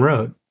two-lane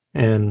road.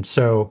 And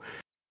so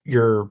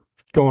you're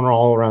going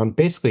all around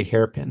basically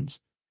hairpins.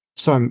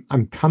 So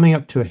I'm coming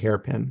up to a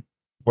hairpin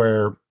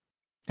where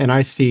and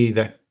I see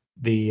that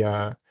the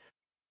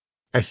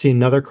I see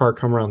another car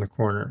come around the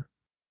corner.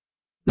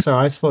 So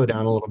I slow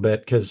down a little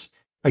bit because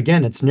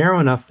again, it's narrow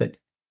enough that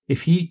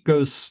if he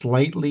goes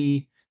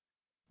slightly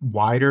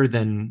wider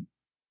than,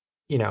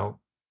 you know,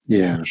 he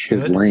Yeah. His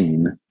should,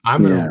 lane.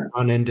 I'm gonna Yeah.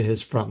 run into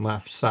his front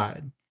left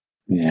side.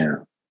 Yeah.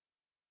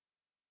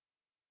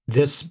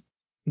 This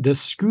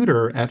this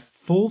scooter at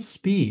full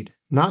speed,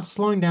 not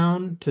slowing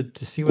down to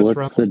see what's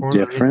around What's the the corner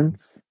or anything,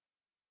 difference?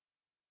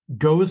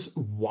 goes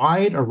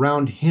wide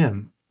around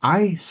him.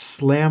 I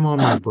slam on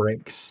my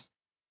brakes.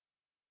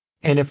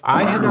 And if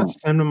I had not Wow.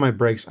 slammed on my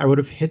brakes, I would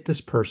have hit this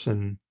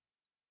person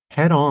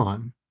head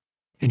on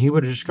and he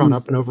would have just gone Hmm.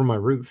 up and over my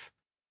roof.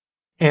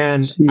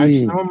 And I Gee.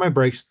 slam on my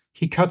brakes.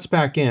 He cuts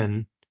back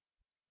in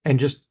and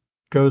just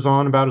goes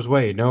on about his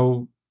way.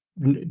 No,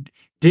 n-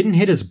 didn't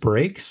hit his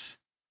brakes.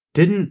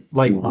 Didn't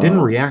Wow.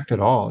 react at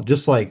all.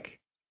 Just like,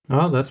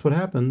 oh, that's what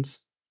happens.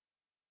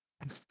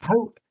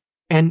 How?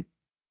 And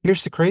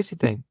here's the crazy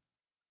thing.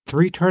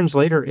 3 turns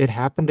later, it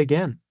happened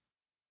again.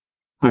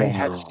 I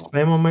had to Wow.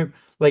 slam on my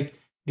like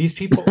these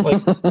people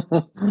like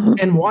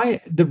and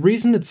why the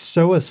reason it's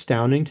so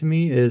astounding to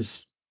me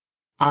is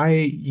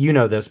you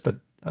know this, but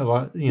a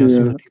lot, some of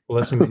Yeah. the people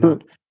listening may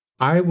not.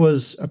 I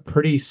was a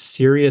pretty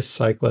serious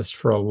cyclist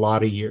for a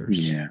lot of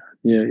years. Yeah.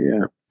 Yeah.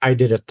 Yeah. I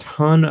did a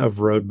ton of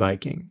road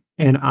biking,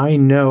 and I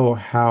know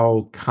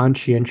how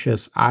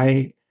conscientious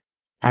I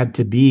had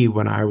to be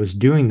when I was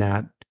doing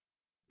that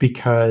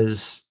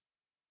because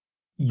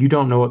you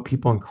don't know what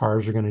people in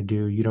cars are gonna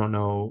do. You don't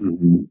know,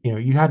 Hmm.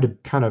 you had to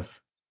kind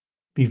of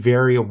be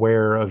very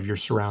aware of your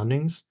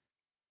surroundings.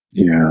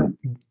 Yeah.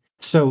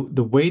 So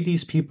the way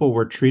these people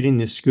were treating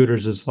these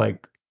scooters is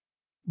like,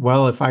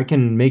 well, if I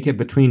can make it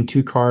between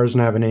 2 cars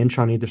and have an inch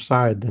on either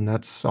side, then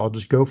I'll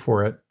just go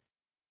for it.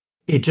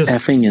 It just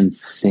Effing it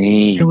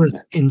insane. was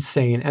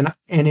insane, and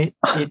it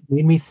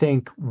made me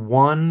think,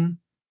 1,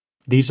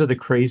 these are the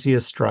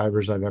craziest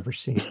drivers I've ever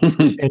seen,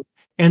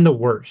 and the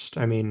worst.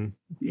 I mean,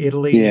 Yeah.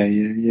 Italy Yeah.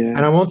 Yeah.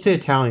 and I won't say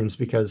Italians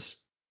because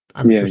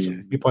I'm Yeah. sure some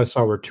Yeah. people I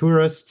saw were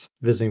tourists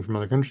visiting from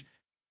other countries.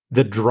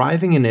 The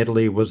driving in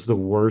Italy was the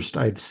worst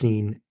I've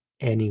seen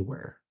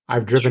anywhere.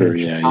 I've driven in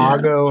Sure. Yeah. Yeah.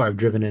 Chicago, I've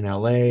driven in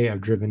LA,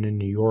 I've driven in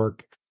New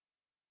York.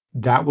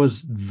 That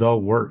was the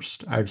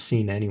worst I've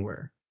seen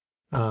anywhere.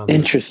 Um,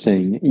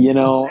 Interesting. You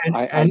know, and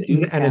I and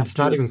do and have it's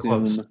to not even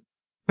close.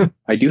 assume,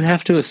 I do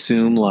have to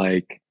assume,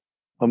 like,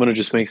 I'm going to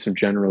just make some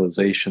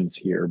generalizations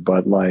here,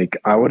 but like,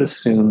 I would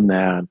assume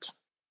that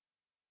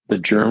the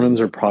Germans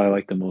are probably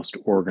like the most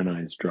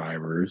organized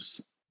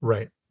drivers.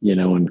 Right.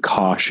 and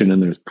caution,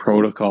 and there's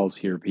protocols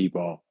here,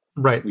 people.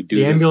 Right. We The do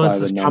this by ambulance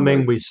the is coming.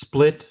 number. We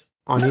split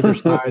on either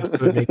side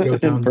so it may go In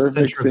down the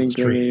perfect center of the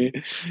street.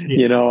 synchrony.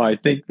 Yeah. I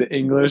think the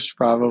English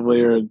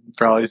probably are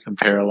probably some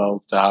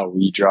parallels to how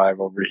we drive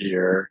over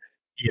here.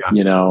 Yeah.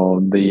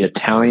 The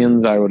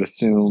Italians, I would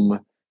assume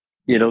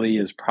Italy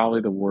is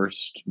probably the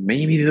worst,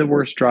 maybe the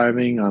worst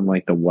driving on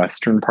like the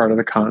western part of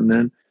the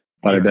continent.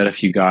 But I Yeah. bet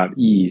if you got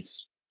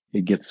east,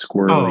 it gets Oh,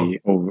 squirrely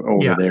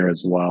over yeah. there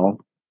as well.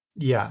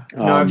 Yeah.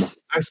 No, Um,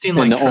 I've seen and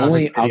like the traffic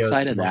only videos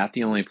outside of from like, that,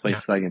 the only yeah,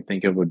 places I can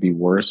think of would be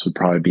worse would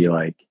probably be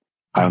like,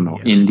 I don't know,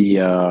 India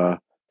India,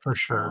 for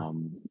sure.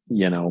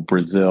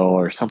 Brazil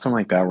or something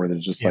like that, where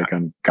there's just Yeah. like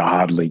an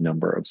ungodly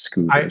number of I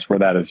scooters, where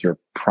that is your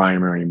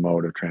primary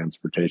mode of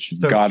transportation.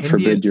 so God India,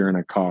 forbid you're in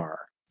a car,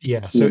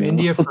 yeah, so you know?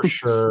 India for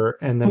sure.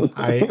 And then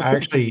I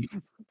actually,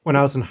 when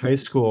I was in high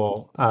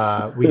school,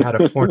 we had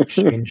a foreign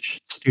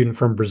exchange student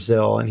from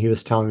Brazil, and he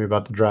was telling me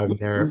about the driving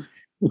there,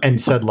 and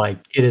said like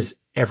it is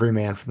every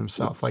man for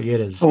themselves. Like it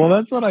is Well,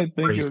 that's what I think.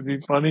 It would crazy. be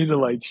funny to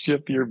like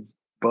ship your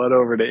butt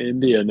over to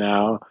India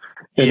now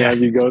and Yeah,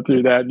 have you go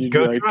through that and you'd be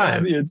go like, man,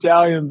 drive. the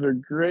Italians are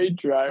great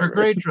Are drivers.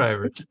 great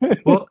drivers.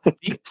 Well,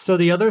 so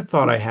the other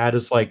thought I had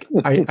is like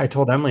I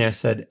told Emily, I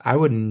said I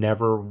would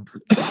never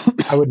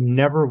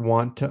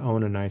want to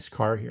own a nice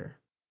car here.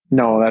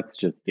 No, that's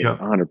just You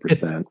it. know, it 100%.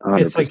 it's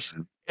like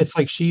 100%. it's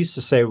like she used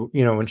to say,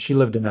 when she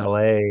lived in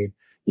LA,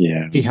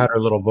 Yeah. she had her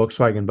little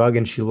Volkswagen Bug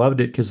and she loved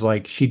it because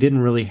like she didn't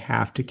really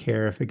have to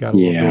care if it got a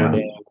little door Yeah.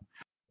 down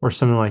or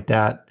something like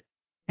that.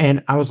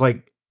 And I was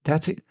like,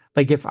 that's it.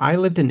 Like if I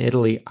lived in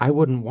Italy, I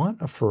wouldn't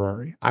want a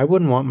Ferrari. I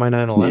wouldn't want my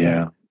 911.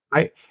 Yeah.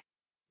 I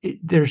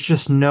there's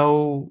just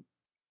no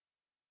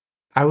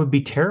I would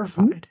be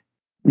terrified,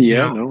 you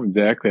Yeah, know? no,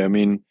 exactly. I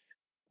mean,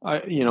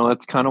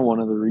 that's kind of one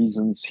of the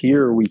reasons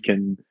here we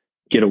can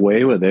get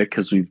away with it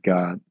because we've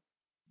got,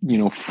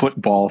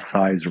 football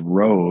sized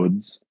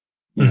roads.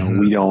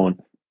 Mhm.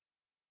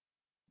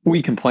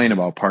 We complain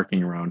about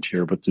parking around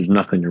here, but there's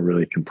nothing to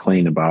really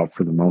complain about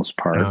for the most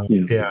part. No,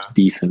 There's yeah.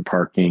 decent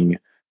parking.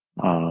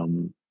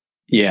 Um,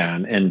 yeah,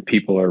 and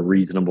people are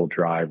reasonable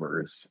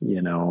drivers,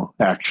 It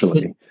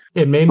actually.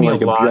 it made me a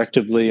Like lot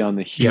objectively on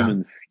the yeah,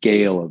 human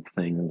scale of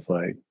things,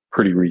 like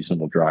pretty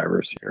reasonable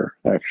drivers here,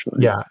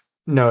 actually. yeah.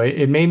 No, Huh.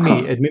 it made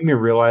me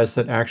realize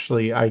that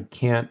actually I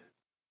can't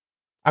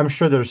I'm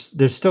sure there's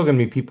still gonna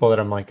be people that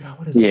I'm like, "Oh,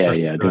 what is this Yeah,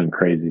 person yeah, doing?" doing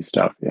crazy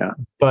stuff. Yeah.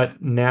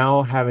 But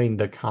now having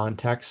the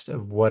context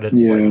of what it's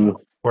like Yeah.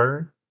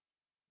 before,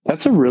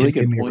 That's a it really made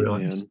good me point,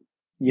 realize, man.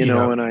 you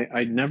know And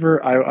I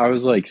never I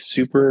was like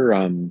super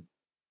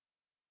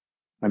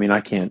I mean,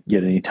 I can't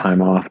get any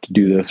time off to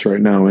do this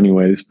right now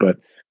anyways, but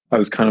I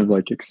was kind of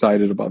like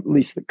excited about at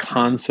least the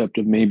concept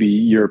of maybe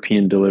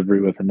European delivery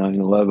with a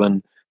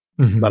 911.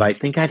 But Mhm. I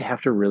think I'd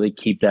have to really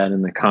keep that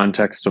in the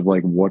context of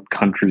like what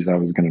countries I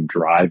was going to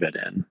drive it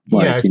in. Yeah,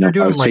 Like, if you're if I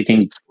doing, was like,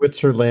 taking,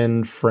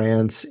 Switzerland,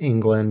 France,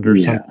 England, or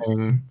yeah,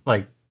 something,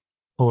 like,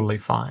 totally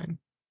fine.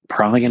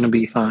 probably going to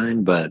be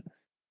fine, but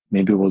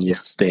maybe we'll Yeah.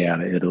 just stay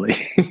out of Italy.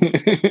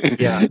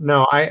 Yeah,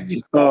 no,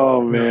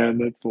 Oh no, man,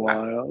 that's I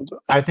wild.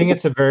 I think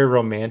it's a very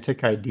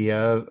romantic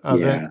idea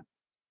of it, Yeah.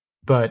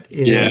 but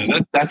it Yeah, is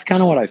that's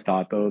kind of what I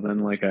thought though. Then,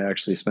 like, I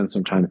actually spent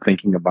some time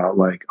thinking about,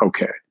 like,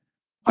 okay,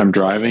 I'm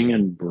driving a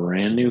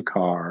brand new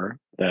car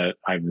that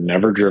I've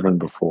never driven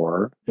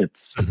before.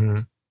 It's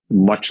Mhm.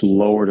 much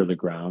lower to the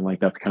ground. Like,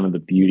 that's kind of the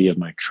beauty of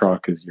my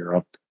truck is you're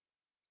up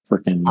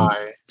freaking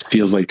I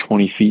feels like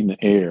 20 feet in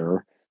the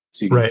air,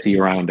 so you can right. see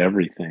around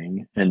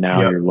everything. And now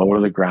Yep. you're lower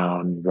to the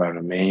ground. You're driving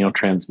a manual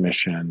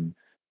transmission.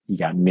 You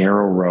got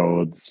narrow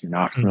roads. You're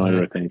not familiar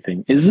Mhm. with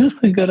anything. Is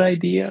this a good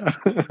idea?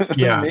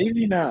 Yeah.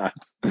 Maybe not.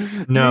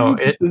 No,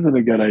 Maybe this isn't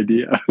a good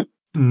idea.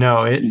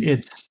 no,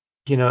 it's,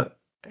 you know,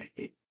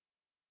 eh,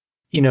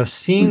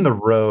 seeing the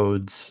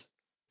roads,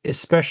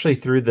 especially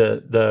through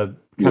the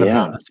kind of Yeah.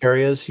 mountainous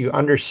areas, you Yeah.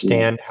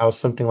 understand how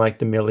something like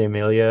the Mille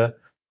Miglia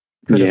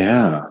could have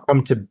Yeah.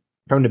 come to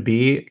come to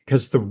be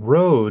because the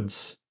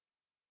roads,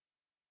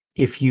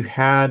 if you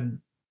had,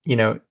 you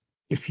know,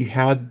 if you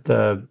had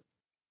the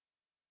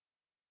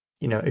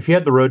if you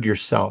had the road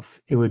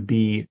yourself, it would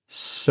be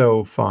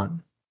so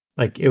fun.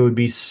 Like, it would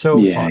be so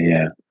Yeah. fun.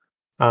 Yeah.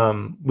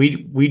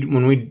 We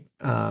when we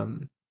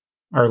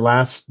our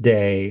last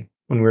day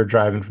when we were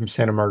driving from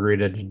Santa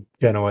Margherita to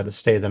Genoa to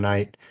stay the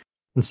night,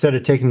 instead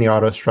of taking the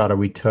autostrada,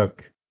 we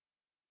took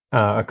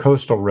a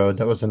coastal road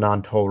that was a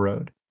non-toll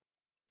road,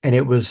 and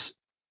it was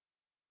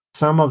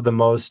some of the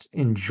most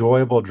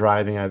enjoyable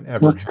driving I've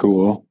ever That's had.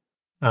 cool.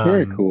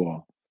 Very Um,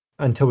 cool.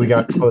 until we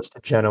got close to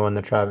Genoa and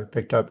the traffic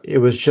picked up. It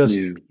was just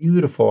Yeah.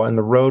 beautiful, and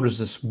the road was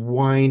this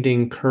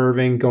winding,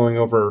 curving, going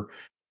over,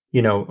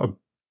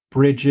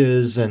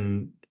 bridges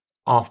and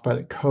off by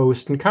the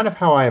coast, and kind of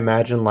how I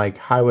imagine like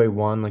Highway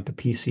 1, like the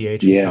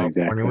PCH in Yeah,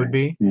 California exactly. would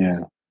be. Yeah.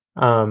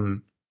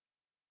 Um,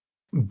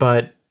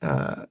 but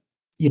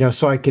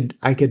so I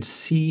could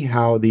see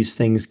how these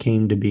things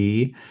came to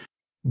be,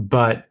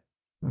 but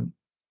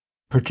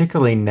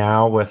particularly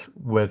now with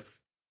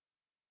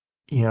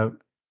you know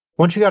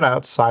once you got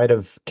outside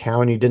of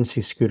town, you didn't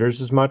see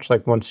scooters as much.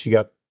 Like once you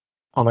got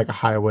on like a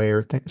highway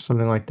or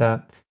something like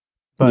that.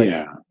 But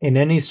Yeah. in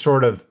any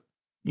sort of,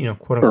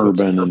 quote unquote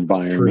Urban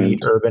surface street,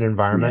 environment. urban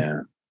environment,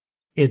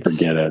 Yeah. it's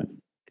Forget it.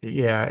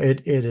 yeah,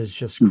 it is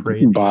just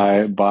crazy. Buy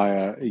a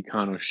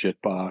econo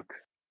shit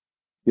box.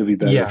 You'll be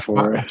better Yeah,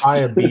 for buy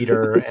a it.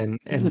 beater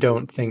and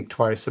don't think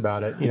twice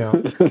about it.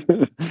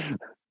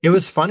 It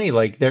was funny.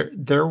 Like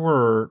there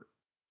were,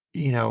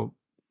 you know,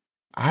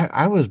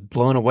 I was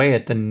blown away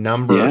at the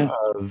number Yeah.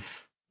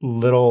 of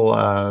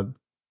little.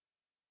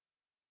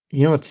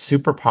 What's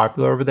super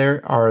popular over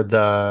there are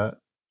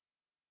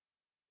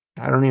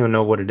I don't even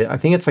know what it is. I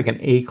think it's like an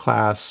A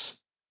class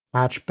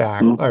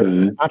hatchback, or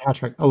Okay. not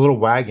hatchback, a little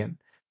wagon.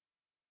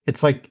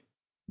 It's like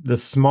the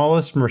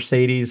smallest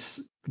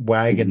Mercedes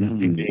wagon that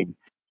they make. Mm.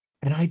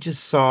 And I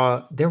just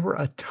saw there were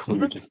a They're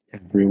ton. just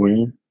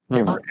everywhere.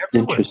 They were Oh,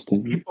 everywhere.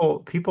 interesting.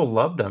 People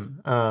loved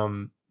them.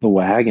 The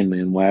wagon, man,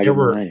 There wagon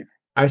were life.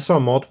 I saw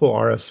multiple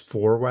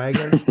RS4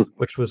 wagons,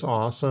 which was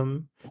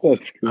awesome.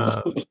 That's cool.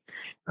 Uh,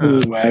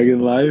 uh, Wagon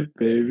life,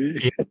 baby.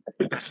 yeah,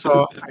 I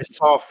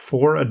saw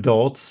 4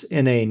 adults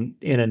in a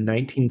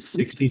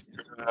 1960s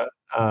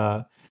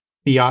uh,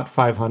 Fiat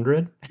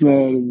 500. That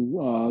is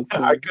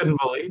I awesome. couldn't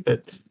believe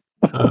it.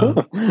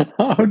 Um,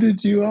 How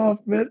did you all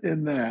fit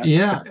in that?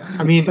 yeah,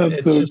 I mean, That's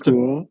it's so just a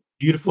cool.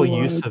 beautiful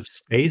use What? of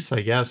space,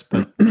 I guess,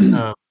 but,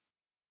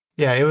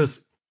 yeah, it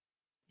was,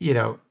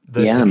 Yeah,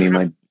 the I mean, trip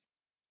my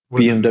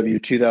was amazing.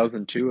 BMW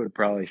 2002 would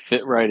probably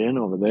fit right in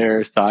over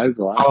there size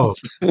Oh,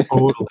 wise.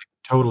 totally,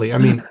 totally. I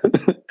mean,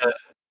 uh,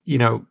 you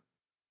know,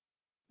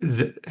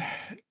 the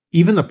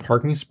even the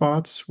parking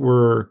spots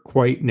were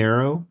quite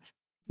narrow.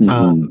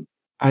 Um,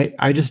 Hmm.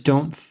 I just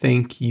don't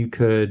think you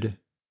could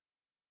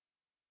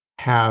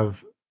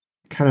have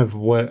kind of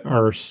what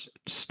are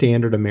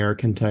standard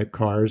American type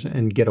cars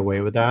and get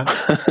away with that.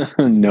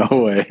 No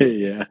way.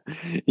 Yeah,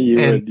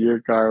 And your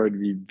car would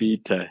be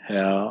beat to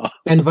hell.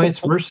 vice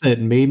versa, it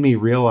made me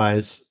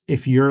realize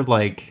if you're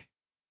like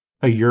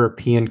a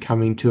European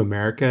coming to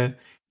America,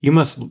 you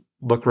must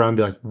look around and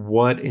be like,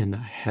 "What in the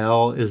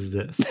hell is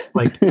this?"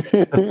 Like,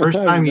 the first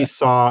I time you bet.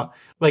 saw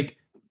like,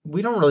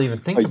 we don't really even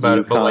A think about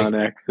it, but, like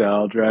Yukon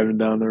XL driving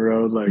down the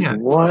road, like, yeah,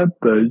 what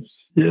the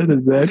shit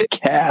is that thi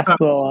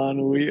castle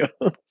on wheels?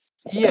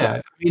 yeah,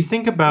 I mean,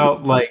 think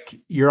about, like,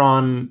 you're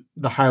on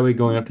the highway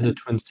going up to the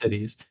Twin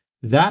Cities.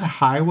 That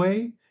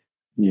highway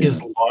is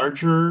Yeah,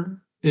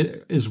 larger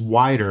is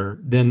wider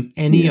than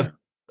any of yeah.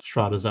 the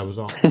stratas I was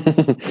on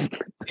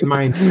in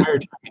my entire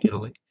time in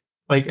Italy.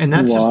 Like, and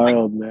that's just, like,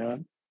 Wild,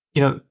 man.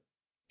 you know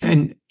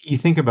and you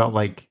think about,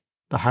 like,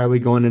 the highway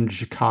going into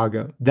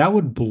Chicago, that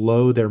would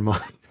blow their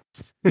minds.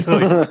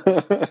 Like,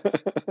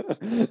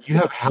 "You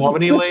have how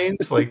many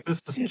lanes? Like, this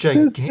is This thing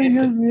gigantic."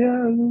 is,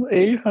 yeah, You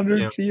 800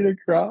 know? feet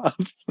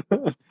across.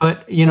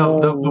 But, Oh,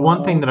 the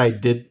one thing wow.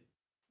 that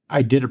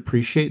I did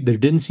appreciate, there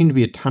didn't seem to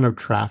be a ton of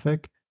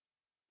traffic,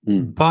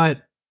 Mm.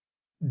 but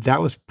that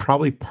was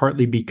probably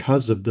partly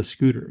because of the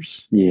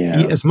scooters.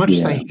 Yeah, As much as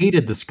yeah. I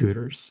hated the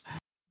scooters,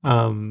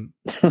 um,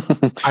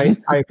 I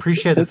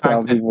appreciate the That's how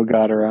fact that people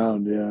got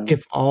around, yeah.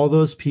 if all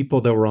those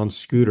people that were on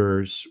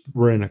scooters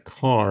were in a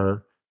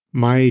car,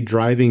 my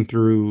driving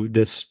through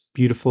this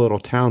beautiful little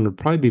town would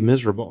probably be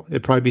miserable.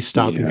 It'd probably be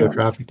stop and go Yeah,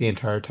 traffic the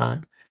entire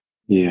time.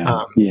 yeah,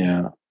 Um,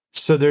 yeah.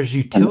 so there's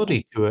And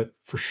utility to it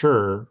for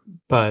sure,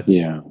 but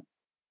yeah.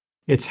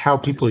 it's how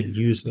people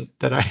use it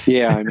that I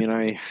Yeah, I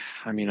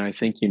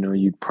think,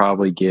 you'd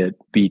probably get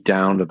beat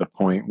down to the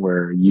point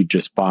where you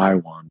just buy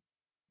one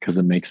because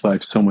it makes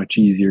life so much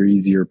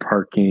easier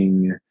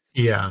parking.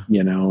 yeah,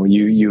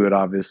 You would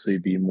obviously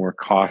be more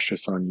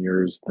cautious on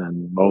yours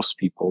than most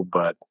people,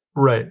 but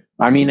right.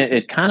 I mean,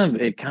 it kind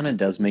of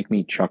does make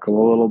me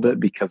chuckle a little bit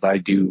because I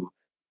do,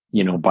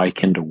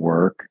 bike into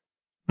work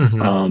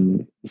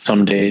Mhm,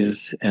 some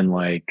days, and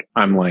like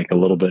I'm like a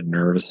little bit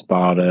nervous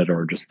about it,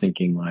 or just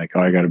thinking like, oh,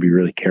 I got to be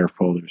really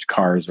careful, there's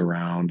cars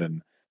around,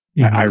 and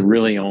I mhm,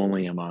 really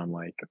only am on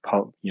like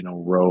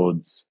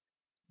roads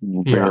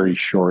yeah, very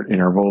short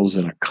intervals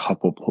in a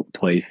couple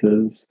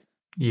places,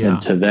 and yeah.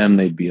 to them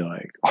they'd be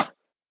like,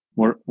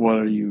 what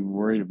are you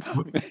worried about?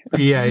 W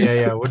Yeah, yeah,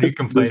 yeah, what are you This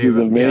complaining is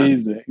about? Yeah,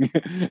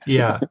 amazing.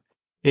 yeah.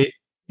 It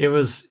it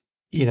was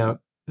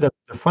the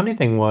funny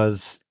thing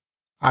was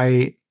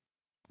I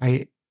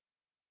I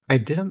I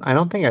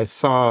don't think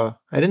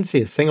I didn't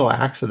see a single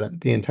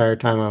accident the entire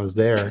time I was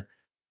there.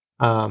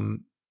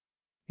 Um,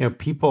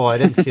 people I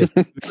didn't see a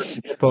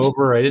scooter tip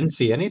over, I didn't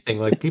see anything,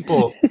 like,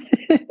 people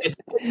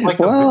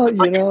Well, it's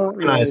like an yeah,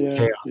 organized yeah,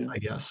 chaos, yeah. I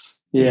guess,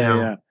 you Yeah,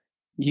 know? yeah.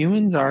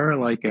 Humans are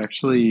like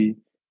actually,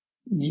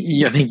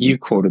 I think you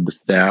quoted the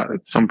stat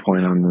at some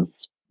point on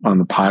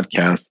the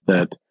podcast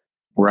that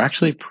we're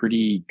actually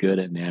pretty good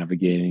at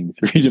navigating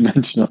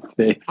three-dimensional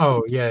space.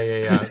 Oh, yeah, yeah,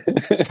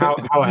 yeah. How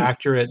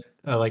accurate,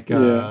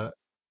 Yeah.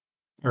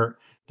 or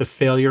the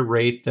failure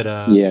rate that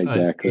Yeah, an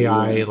exactly.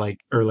 AI, Yeah. like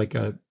or like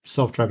a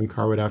self-driving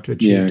car would have to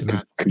achieve Yeah, to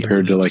match a human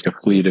compared to is like a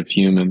fleet of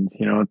humans,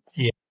 it's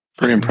yeah, it's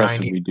pretty like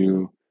impressive 90 we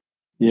do.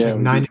 it's Yeah, like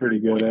we do pretty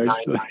good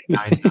actually.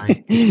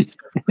 99.99997%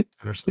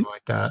 or something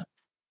like that.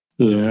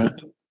 Yeah.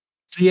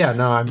 So, yeah,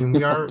 no, I mean,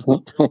 we are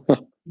pretty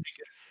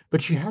good.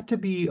 but you had to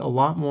be a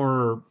lot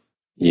more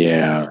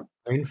Yeah.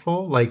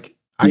 mindful. Like,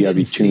 You gotta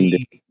be tuned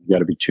in. You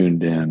gotta be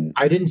tuned in.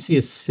 I didn't see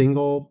a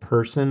single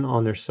person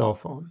on their cell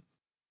phone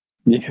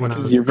Yeah, when I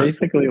because was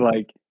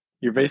driving.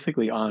 you're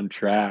basically on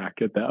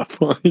track at that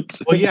point.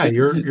 Well, yeah,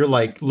 you're,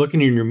 like,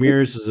 looking in your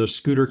mirrors, "Is there a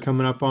scooter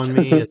coming up on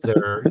me? Is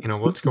there,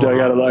 what's going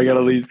on?" I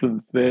gotta leave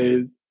some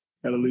space.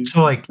 Gotta leave So,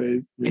 some like,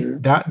 space here.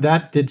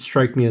 that did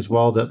strike me as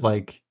well that,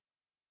 like,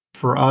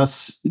 for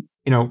us,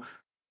 you know,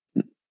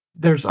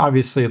 there's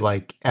obviously,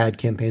 like, ad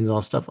campaigns and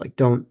all stuff, like,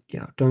 don't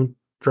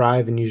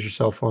drive and use your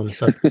cell phone and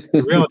stuff.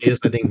 The reality is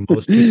I think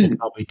most people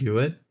probably do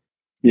it,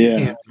 and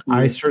Yeah,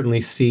 I yeah. certainly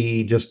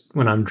see just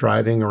when I'm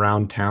driving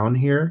around town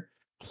here,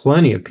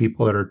 plenty of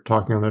people that are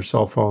talking on their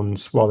cell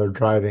phones while they're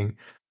driving,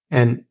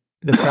 and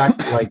the fact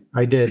that, like,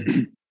 I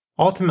did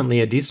ultimately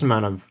a decent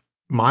amount of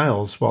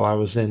miles while I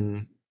was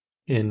in,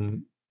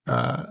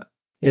 uh,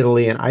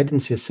 Italy, and I didn't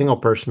see a single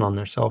person on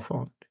their cell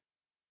phone.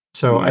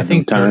 So Yeah,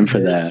 no time for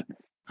that.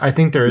 I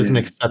think there is an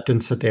Yeah.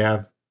 acceptance that they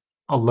have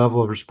a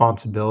level of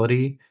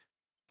responsibility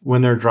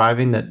when they're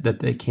driving that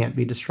they can't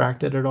be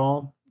distracted at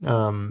all.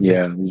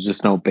 Yeah, there's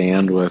just no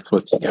bandwidth.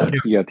 What's You know,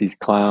 you got these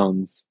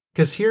clowns,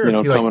 because here, if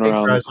you, like, coming take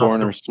around your the eyes off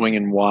corner, the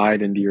swinging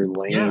wide into your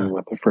yeah. lane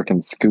with a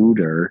freaking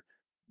scooter. Oh,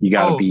 You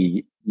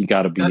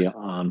gotta that be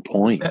on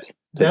point to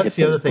that's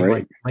hit the other those thing,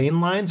 like, brakes.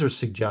 lane lines are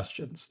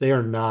suggestions. They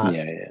are not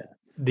Yeah, yeah.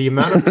 the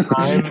amount of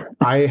time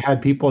I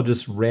had people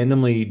just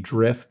randomly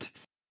drift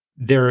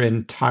their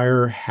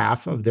entire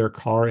half of their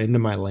car into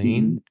my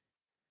lane. Mhm.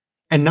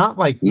 And not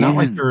like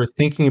Yeah. they were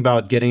thinking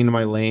about getting into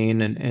my lane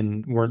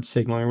and weren't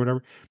signaling or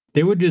whatever.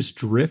 They would just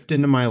drift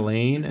into my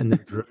lane and then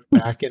drift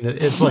back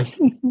into it's like,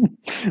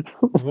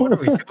 "What are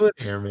we doing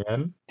here,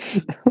 man?"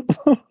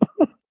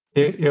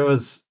 It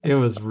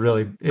was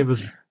really it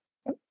was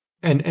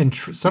and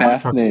semi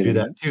trucks do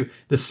that Fascinating. too.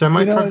 The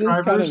semi truck It is kind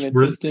of drivers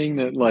were interesting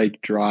that like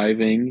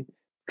driving, Mhm.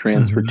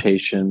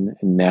 transportation,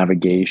 and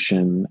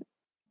navigation,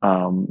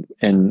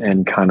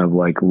 and kind of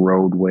like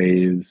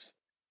roadways,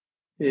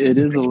 it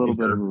is a little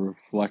bit of a Behavior.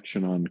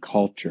 reflection on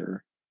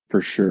culture,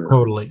 for sure.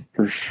 Totally.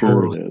 For sure it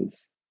Totally.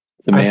 is.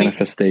 It's a I think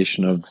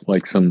manifestation of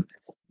like some,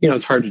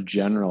 it's hard to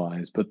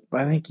generalize, but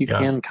I think you yeah.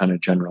 can kind of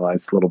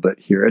generalize a little bit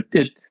here.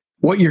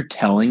 What you're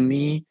telling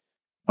me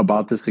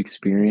about this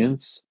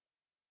experience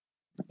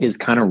is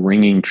kind of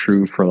ringing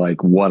true for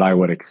like what I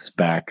would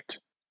expect,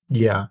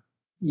 Yeah.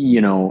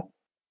 you know,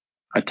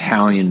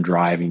 Italian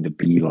driving to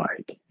be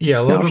like.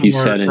 Yeah, a Now, little if bit you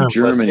more said in kind of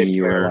Germany,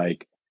 you were laissez-faire.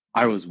 like,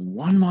 I was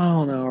 1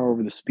 mile an hour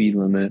over the speed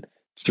limit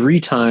 3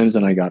 times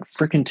and I got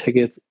freaking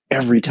tickets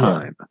every Yeah.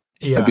 time,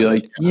 I'd be Yeah.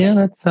 like, yeah,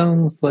 that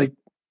sounds like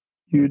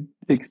you'd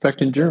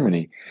expect in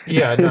Germany.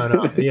 Yeah,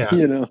 no, yeah.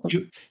 you know?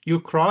 You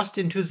crossed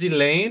into the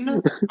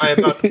lane by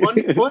about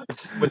 1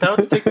 foot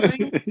without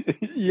signaling?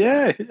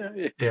 Yeah,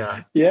 yeah,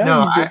 Yeah. yeah,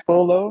 No, you get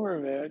pulled over,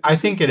 man. I You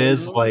get think it pulled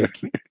is, over.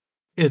 like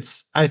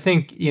I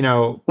think,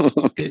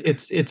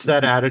 it's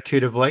that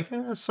attitude of, like,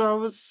 so I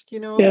was, a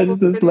Yeah, little just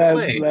this bit in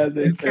lane.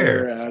 laissez Who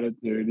faire cares?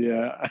 attitude.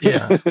 Yeah.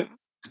 Yeah.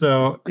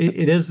 So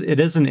it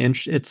is an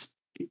int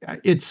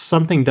it's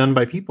something done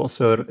by people,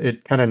 so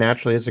it kinda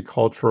naturally is a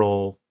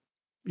cultural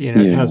it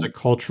has Yeah. a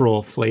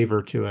cultural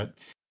flavor to it.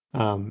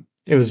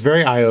 It was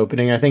very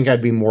eye-opening. I think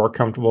I'd be more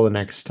comfortable the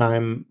next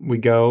time we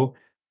go,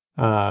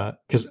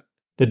 because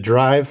the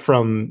drive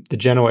from the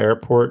Genoa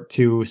airport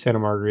to Santa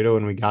Margherita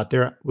when we got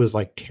there was,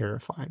 like,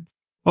 terrifying.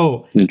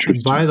 Oh, and by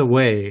Interesting. the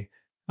way,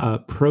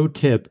 pro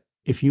tip,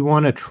 if you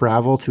wanna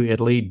travel to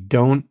Italy,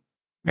 don't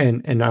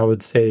and I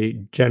would say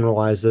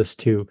generalize this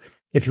too.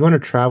 If you wanna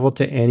travel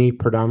to any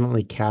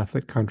predominantly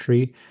Catholic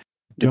country,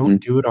 don't Hmm.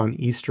 do it on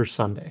Easter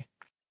Sunday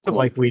Oh,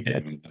 like we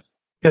did. God.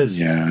 'Cause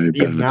Yeah, I the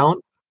bet.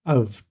 amount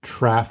of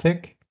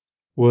traffic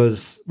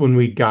was when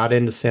we got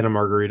into Santa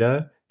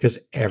Margarita, because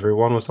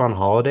everyone was on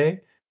holiday,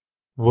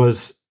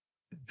 was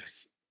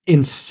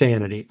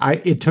insanity. I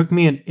it took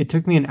me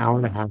an hour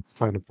and a half to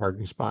find a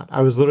parking spot.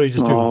 I was literally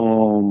just doing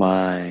Oh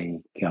my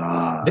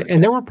God.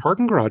 and there were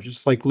parking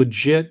garages, like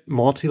legit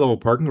multi-level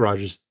parking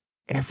garages.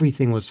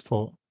 Everything was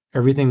full.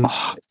 Everything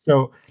Oh,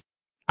 so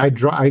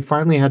I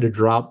finally had to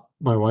drop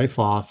my wife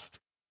off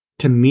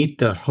to meet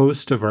the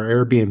host of our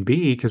Airbnb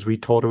because we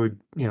told her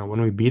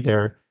when we'd be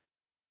there.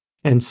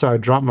 And so I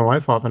dropped my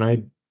wife off and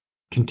I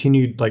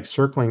continued like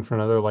circling for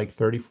another like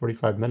 30,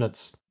 45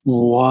 minutes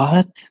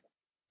what?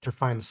 to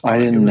find a I spot.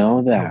 It didn't was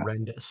know that.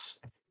 horrendous.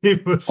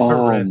 It was Oh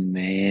horrendous.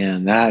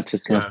 man, that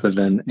just Yeah. must have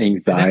been And that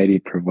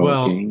anxiety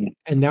well, provoking.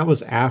 and that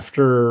was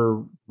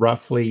after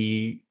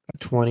roughly a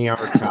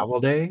 20-hour travel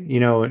day,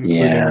 including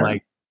Yeah,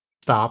 like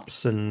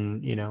stops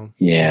and,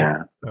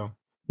 yeah. so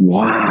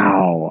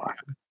Wow.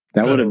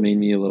 That would have so made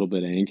me a little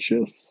bit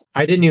anxious.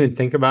 I didn't even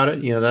think about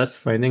it, that's the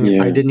funny thing.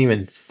 I Yeah. didn't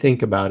even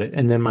think about it.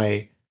 And then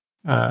my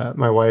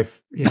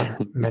wife,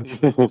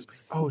 mentioned it. I was like,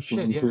 "Oh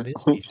shit, yeah, it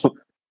is Easter."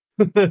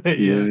 Yeah,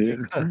 Yeah, it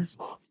makes sense.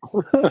 So,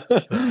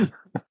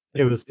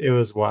 it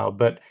was wild,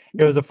 but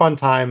it was a fun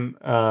time,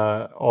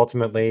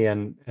 ultimately,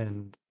 and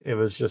it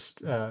was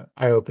just,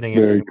 eye-opening in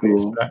very many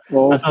ways, cool. but I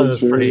Oh, thought it for was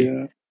sure. pretty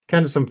Yeah.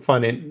 kind of some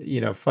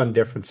fun, fun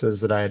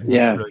differences that I hadn't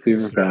Yeah, really it's super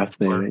considered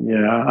before. fascinating.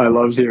 Yeah, I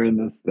love hearing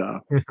this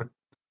stuff.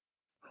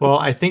 Well,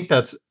 I think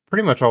that's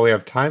pretty much all we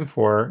have time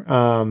for.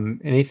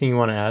 Anything you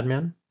want to add,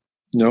 man?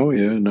 No,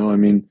 yeah, no, I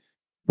mean,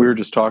 we were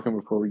just talking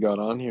before we got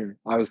on here.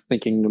 I was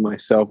thinking to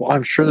myself, well,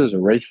 I'm sure there's a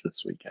race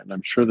this weekend.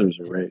 I'm sure there's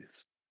a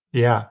race.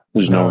 Yeah,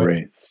 There's no no,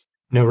 race.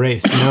 no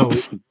race. No,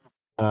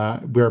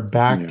 we're Yeah,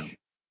 back.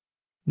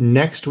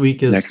 Next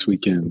week is next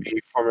weekend.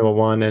 Formula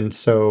One, and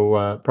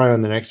so probably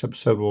on the next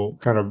episode we'll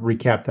kind of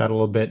recap that a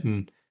little bit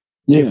and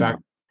get back Yeah,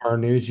 to our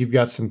news. You've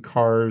got some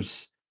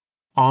cars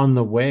on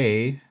the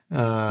way.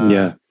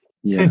 yeah,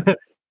 yeah.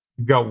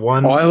 You've got Oh,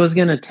 one. I was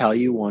gonna tell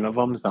you one of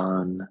them's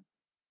on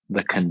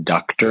the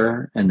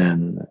conductor, and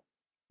then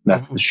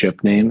that's the Oh,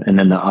 ship name, and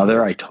then the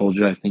other, I told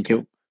you, I think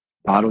it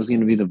thought it was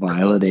gonna be the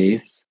Violet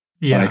Ace,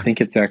 but I yeah,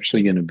 think it's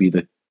actually gonna be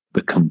the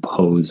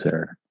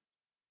composer.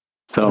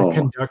 the So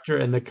conductor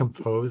and the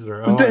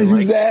composer. Oh, I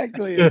like.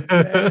 exactly,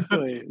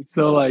 exactly.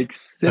 So like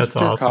That's sister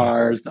awesome.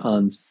 cars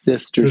on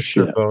sister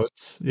Sister ships.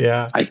 boats.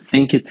 Yeah, I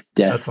think it's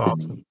that's awesome.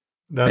 Destiny.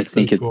 I That's so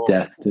think it's cool.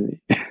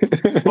 Destiny.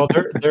 Well,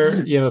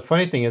 the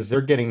funny thing is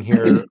they're getting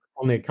here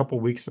only a couple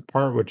weeks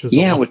apart, which is a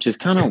Yeah, lot which is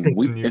kind of than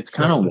you it's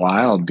kind of expected.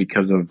 wild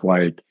because of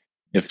like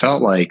it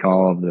felt like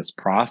all of this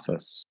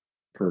process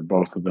for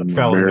both of them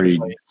Fell into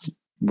place.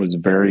 was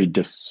very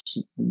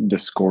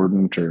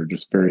discordant or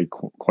just very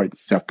quite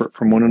separate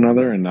from one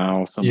another, and now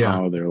Yeah,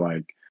 somehow they're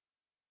like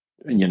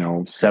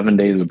 7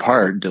 days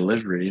apart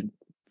delivery.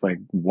 It's like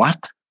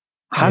what?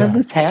 How did yeah,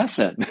 this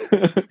happen?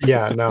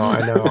 yeah. No,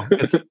 I know.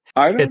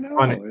 I don't It's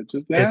funny. know. It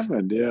just It's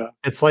happened. Yeah.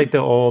 it's like the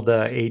old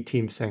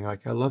A-Team saying,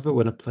 like, "I love it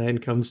when a plan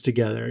comes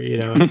together."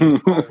 It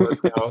just all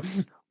worked out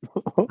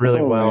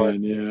really Oh well,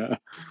 man, yeah,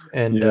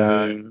 and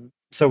yeah,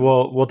 so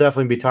we'll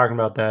definitely be talking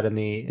about that in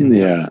the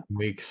yeah, upcoming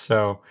weeks.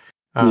 So,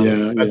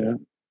 yeah, but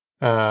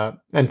yeah.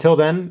 until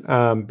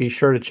then, be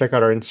sure to check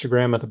out our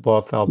Instagram at the Blow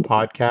Up Valve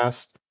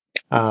Podcast,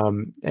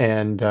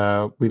 and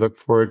we look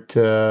forward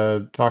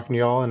to talking to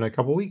you all in a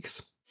couple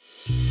weeks.